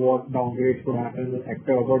say what downgrades could happen in the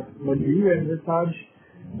sector, but do you envisage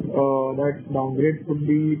that downgrades could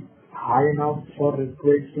be high enough for risk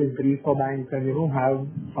weights to increase for banks and have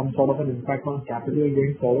some sort of an impact on capital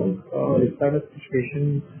going forward? Is that a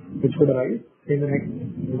situation which could arise in the next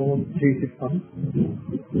 3-6 months?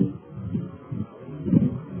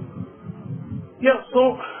 Yeah.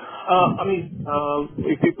 So,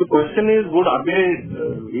 if the question is, would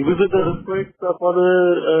RBI revisit the risk weights for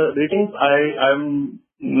the ratings? I'm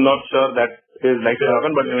not sure that is likely to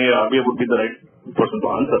happen, but RBI would be the right person to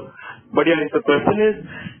answer. But yeah, if the question is,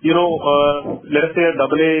 let us say a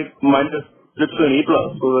AA minus flips to an A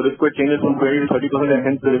plus, so the risk weight changes from 20 to 30% and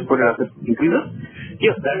hence the risk weighted assets increases.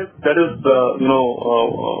 Yes, that is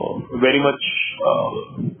very much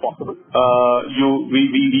possible. We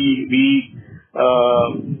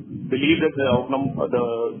believe that the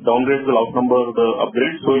downgrades will outnumber the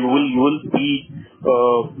upgrades, so you will see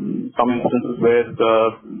some instances where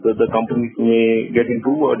the companies may get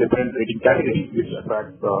into a different rating category, which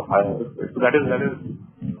attracts higher risk weights. So that is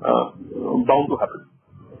bound to happen.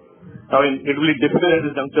 It will be difficult at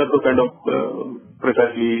this juncture to kind of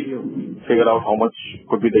precisely figure out how much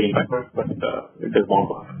could be the impact, but it is bound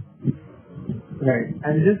to happen. Right.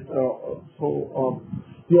 And just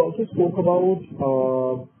you also spoke about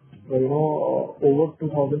over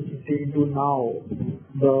 2015 to now,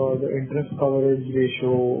 the interest coverage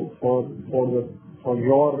ratio for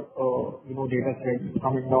your data sets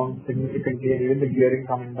coming down significantly, and even the gearing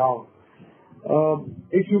coming down.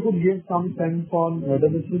 If you could give some sense on whether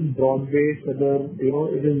this is broad-based, whether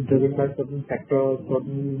it is driven by certain sectors,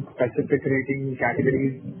 certain specific rating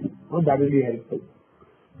categories, that will be helpful.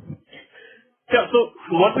 Yeah. So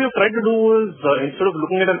what we have tried to do is, instead of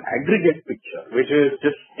looking at an aggregate picture, which is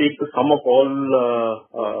just take the sum of all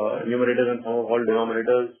numerators and sum of all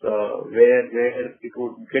denominators, where it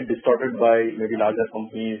would get distorted by maybe larger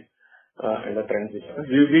companies and the trends.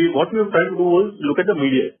 What we have tried to do is look at the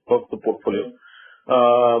median of the portfolio,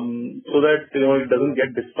 so that it doesn't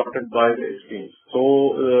get distorted by the extremes.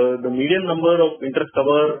 So the median number of interest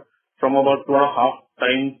cover from about 2.5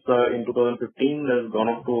 times in 2015 has gone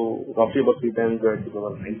up to roughly about 3 times in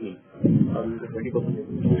 2019.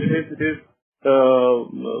 20%. It is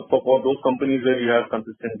for those companies where you have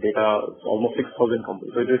consistent data, it's almost 6,000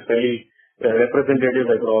 companies. So it is fairly representative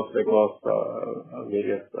across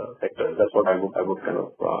various sectors. That's what I would kind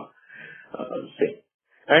of say.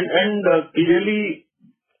 And clearly,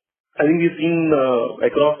 I think we've seen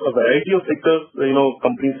across a variety of sectors,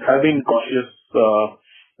 companies have been cautious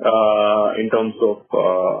in terms of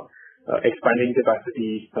expanding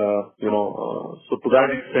capacity. So to that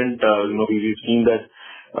extent, we've seen that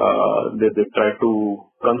they try to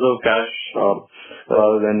conserve cash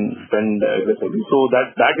rather than spend aggressively. So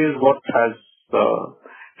that is what has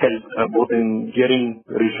helped both in gearing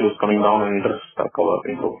ratios coming down and interest cover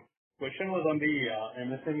improving. Question was on the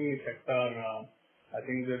MSME sector. I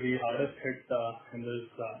think the hardest hit in this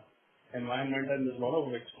environment, and there's a lot of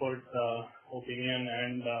expert opinion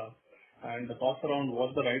and the thoughts around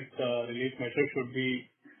what the right relief measure should be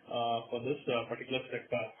for this particular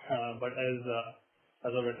sector. But as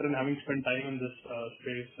a veteran having spent time in this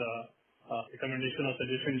space, recommendation or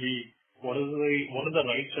suggestion be what is the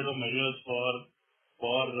right set of measures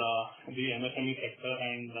for the MSME sector,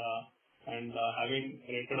 and having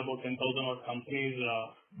rated about 10,000 odd companies,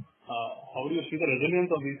 how do you see the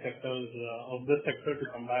resilience of these sectors, of this sector to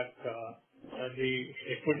come back? The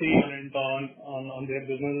equity element on their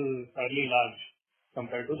business is fairly large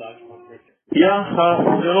compared to large corporate. Yeah,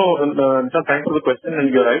 thanks for the question, and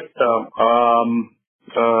you're right.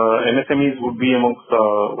 MSMEs would be amongst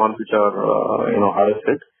ones which are hardest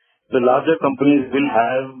hit. The larger companies will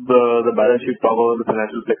have the balance sheet power, the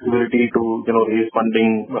financial flexibility to raise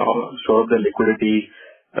funding, shore up their liquidity,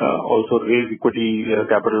 also raise equity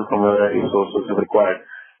capital from a variety of sources if required,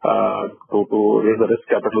 to raise the risk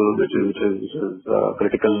capital which is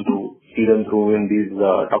critical to see them through in these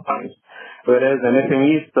tough times. Whereas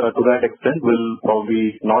MSMEs to that extent will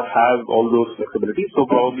probably not have all those flexibilities, so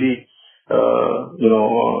probably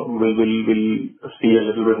will see a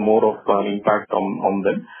little bit more of an impact on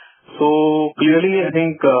them. So clearly, I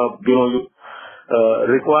think you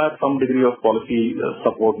require some degree of policy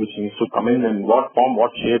support which needs to come in, and what form,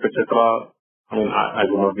 what shape, etc. I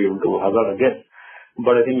will not be able to hazard a guess,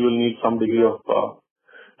 but I think you will need some degree of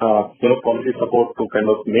policy support to kind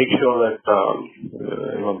of make sure that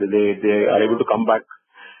they are able to come back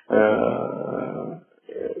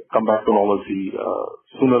to normalcy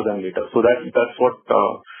sooner than later. So that's what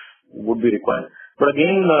would be required. But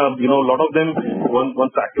again, a lot of them,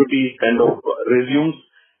 once activity kind of resumes,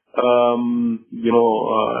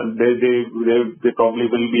 they probably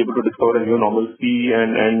will be able to discover a new normalcy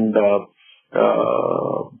and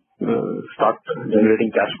start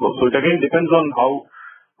generating cash flow. So it again depends on how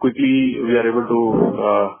quickly we are able to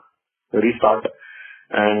restart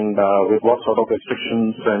and with what sort of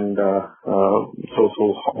restrictions and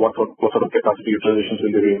what sort of capacity utilizations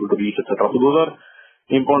will they be able to reach, etc. So those are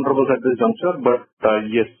imponderables at this juncture. But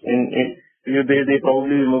yes, they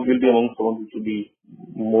probably will be among some which will be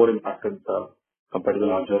more impacted compared to the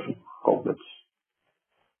larger corporates.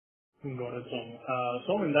 Got it, Som.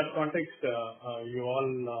 So in that context, you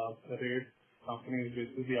all rate companies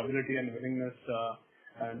based on the ability and willingness.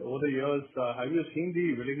 And over the years, have you seen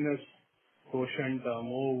the willingness quotient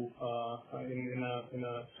move in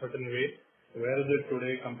a certain way? Where is it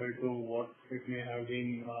today compared to what it may have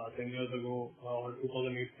been 10 years ago or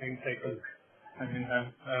 2008 cycle? I mean,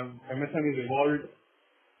 have MSMEs evolved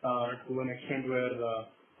to an extent where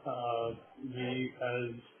we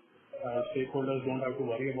as stakeholders don't have to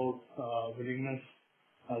worry about willingness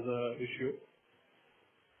as a issue?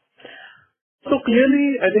 So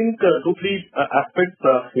clearly, I think 2-3 aspects.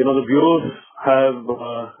 The bureaus have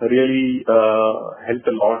really helped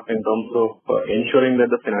a lot in terms of ensuring that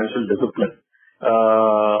the financial discipline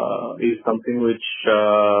is something which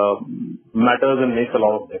matters and makes a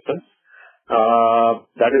lot of difference.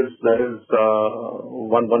 That is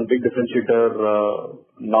one big differentiator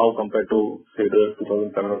now compared to say the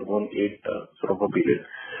 2007 or 2008 sort of a period.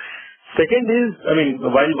 Second is, I mean,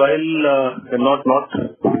 while not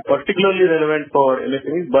particularly relevant for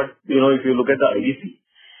MSMEs, but if you look at the IDC,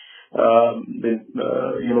 then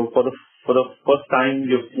for the first time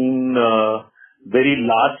you've seen very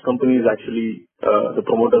large companies actually the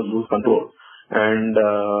promoters lose control, and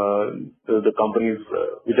the companies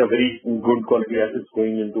which are very good quality assets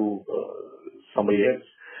going into somebody else,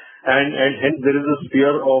 and hence there is a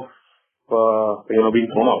fear of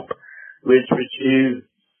being thrown out, which is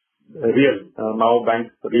real. Now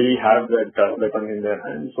banks really have that weapon in their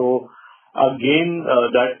hand. So again,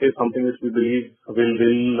 that is something which we believe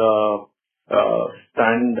will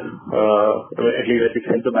stand, at least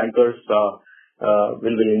hence the bankers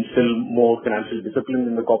will instill more financial discipline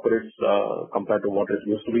in the corporates compared to what it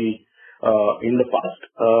used to be in the past.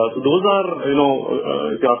 So those are,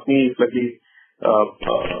 if you ask me, slightly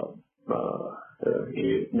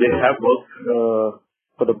they have worked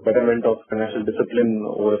for the betterment of financial discipline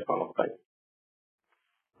over a span of time.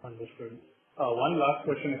 Understood. One last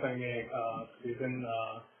question, if I may, Stephen.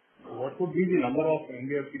 What would be the number of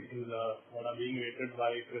NBFCs that are being rated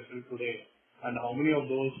by CRISIL today, and how many of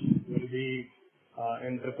those will be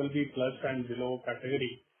in BBB plus and below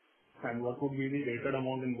category, and what would be the rated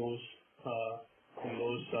amount in those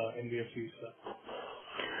NBFCs?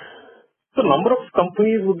 The number of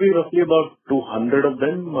companies would be roughly about 200 of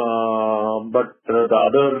them, but the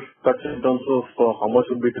other touch in terms of how much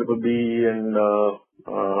would be BBB and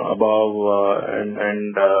above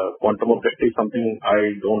and quantum of debt is something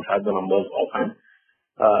I don't have the numbers offhand.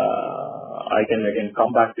 I can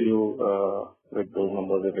come back to you with those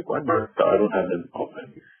numbers if required, but I don't have them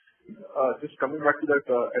offhand. Just coming back to that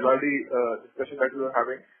LRD discussion that we were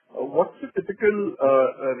having, what's the typical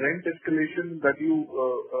rent escalation that you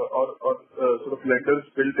or sort of lenders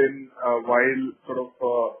built in while sort of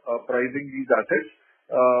pricing these assets?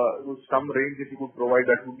 Some range, if you could provide,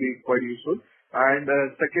 that would be quite useful. And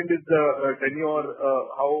second is the tenure.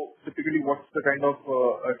 How typically, what's the kind of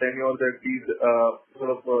tenure that these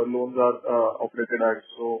sort of loans are operated at?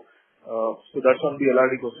 So that's on the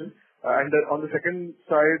LRD question. And on the second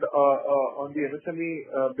side, on the MSME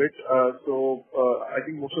bit, I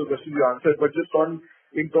think most of the questions you answered, but just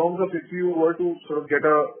in terms of if you were to sort of get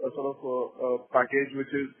a sort of a package which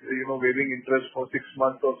is, waiving interest for 6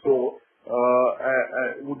 months or so,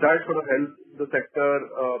 would that sort of help the sector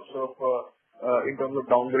in terms of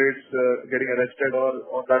downgrades getting arrested,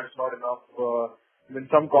 or that's not enough?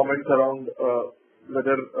 Some comments around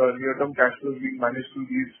whether near-term cash flows being managed through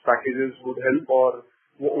these packages would help, or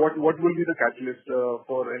what will be the catalyst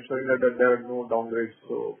for ensuring that there are no downgrades?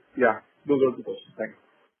 So yeah, those are the questions. Thanks.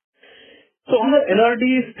 So on the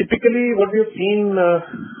LRDs, typically what we have seen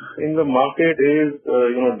in the market is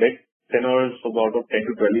debt tenors for about 10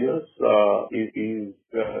 to 12 years is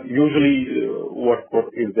usually what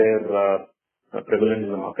is there prevalent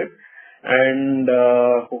in the market. And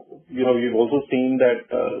we've also seen that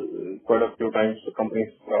quite a few times the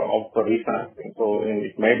companies opt for refinancing. So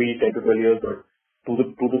it may be 10 to 12 years, but 2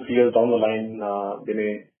 to 3 years down the line, they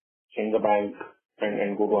may change the bank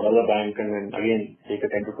and go to another bank and then again take a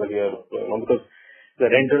 10 to 12 year loan, because the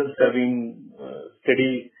rentals have been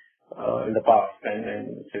steady in the past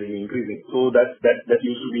and steadily increasing. So that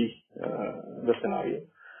used to be the scenario.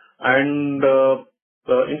 And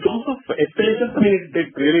in terms of escalations, I mean,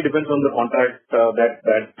 it really depends on the contract that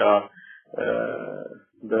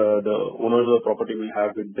the owners of the property will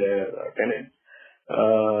have with their tenants.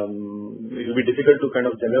 It will be difficult to kind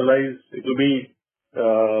of generalize. It will be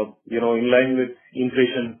in line with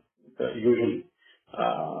inflation usually.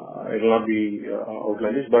 It will not be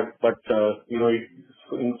outlandish, but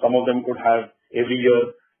some of them could have every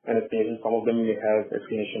year an escalation. Some of them may have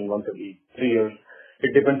escalation once every 3 years.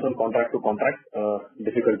 It depends on contract to contract.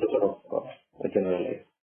 Difficult to sort of generalize.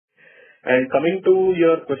 And coming to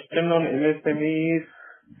your question on MSMEs,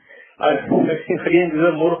 again, these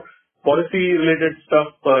are more policy-related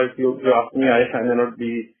stuff. If you ask me, I may not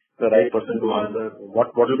be the right person to answer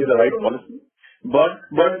what will be the right policy. But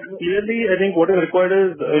clearly, I think what is required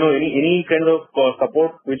is any kind of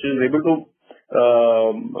support which is able to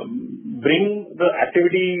bring the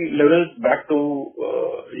activity levels back to,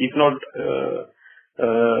 if not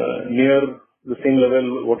near the same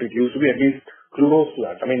level what it used to be, at least close to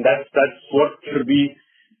that. I mean, that's what should be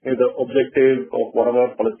the objective of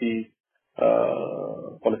whatever policy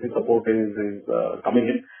support is coming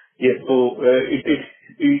in. Yes, so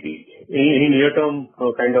any near-term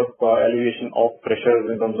kind of alleviation of pressures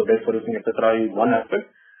in terms of debt servicing, etc., is one aspect.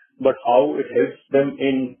 But how it helps them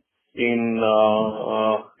in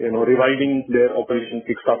reviving their operations,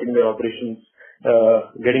 kickstarting their operations,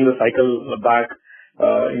 getting the cycle back,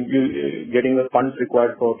 getting the funds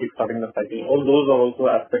required for kickstarting the cycle. All those are also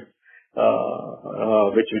aspects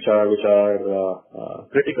which are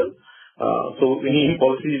critical. So any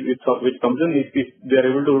policy which comes in, if they are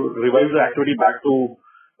able to revive the activity back to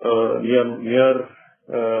near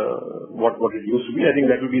what it used to be, I think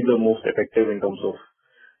that will be the most effective in terms of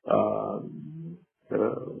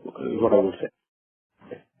what I would say.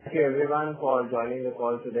 Thank you everyone for joining the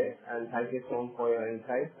call today, and thank you so much for your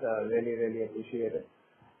insights. Really, really appreciate it.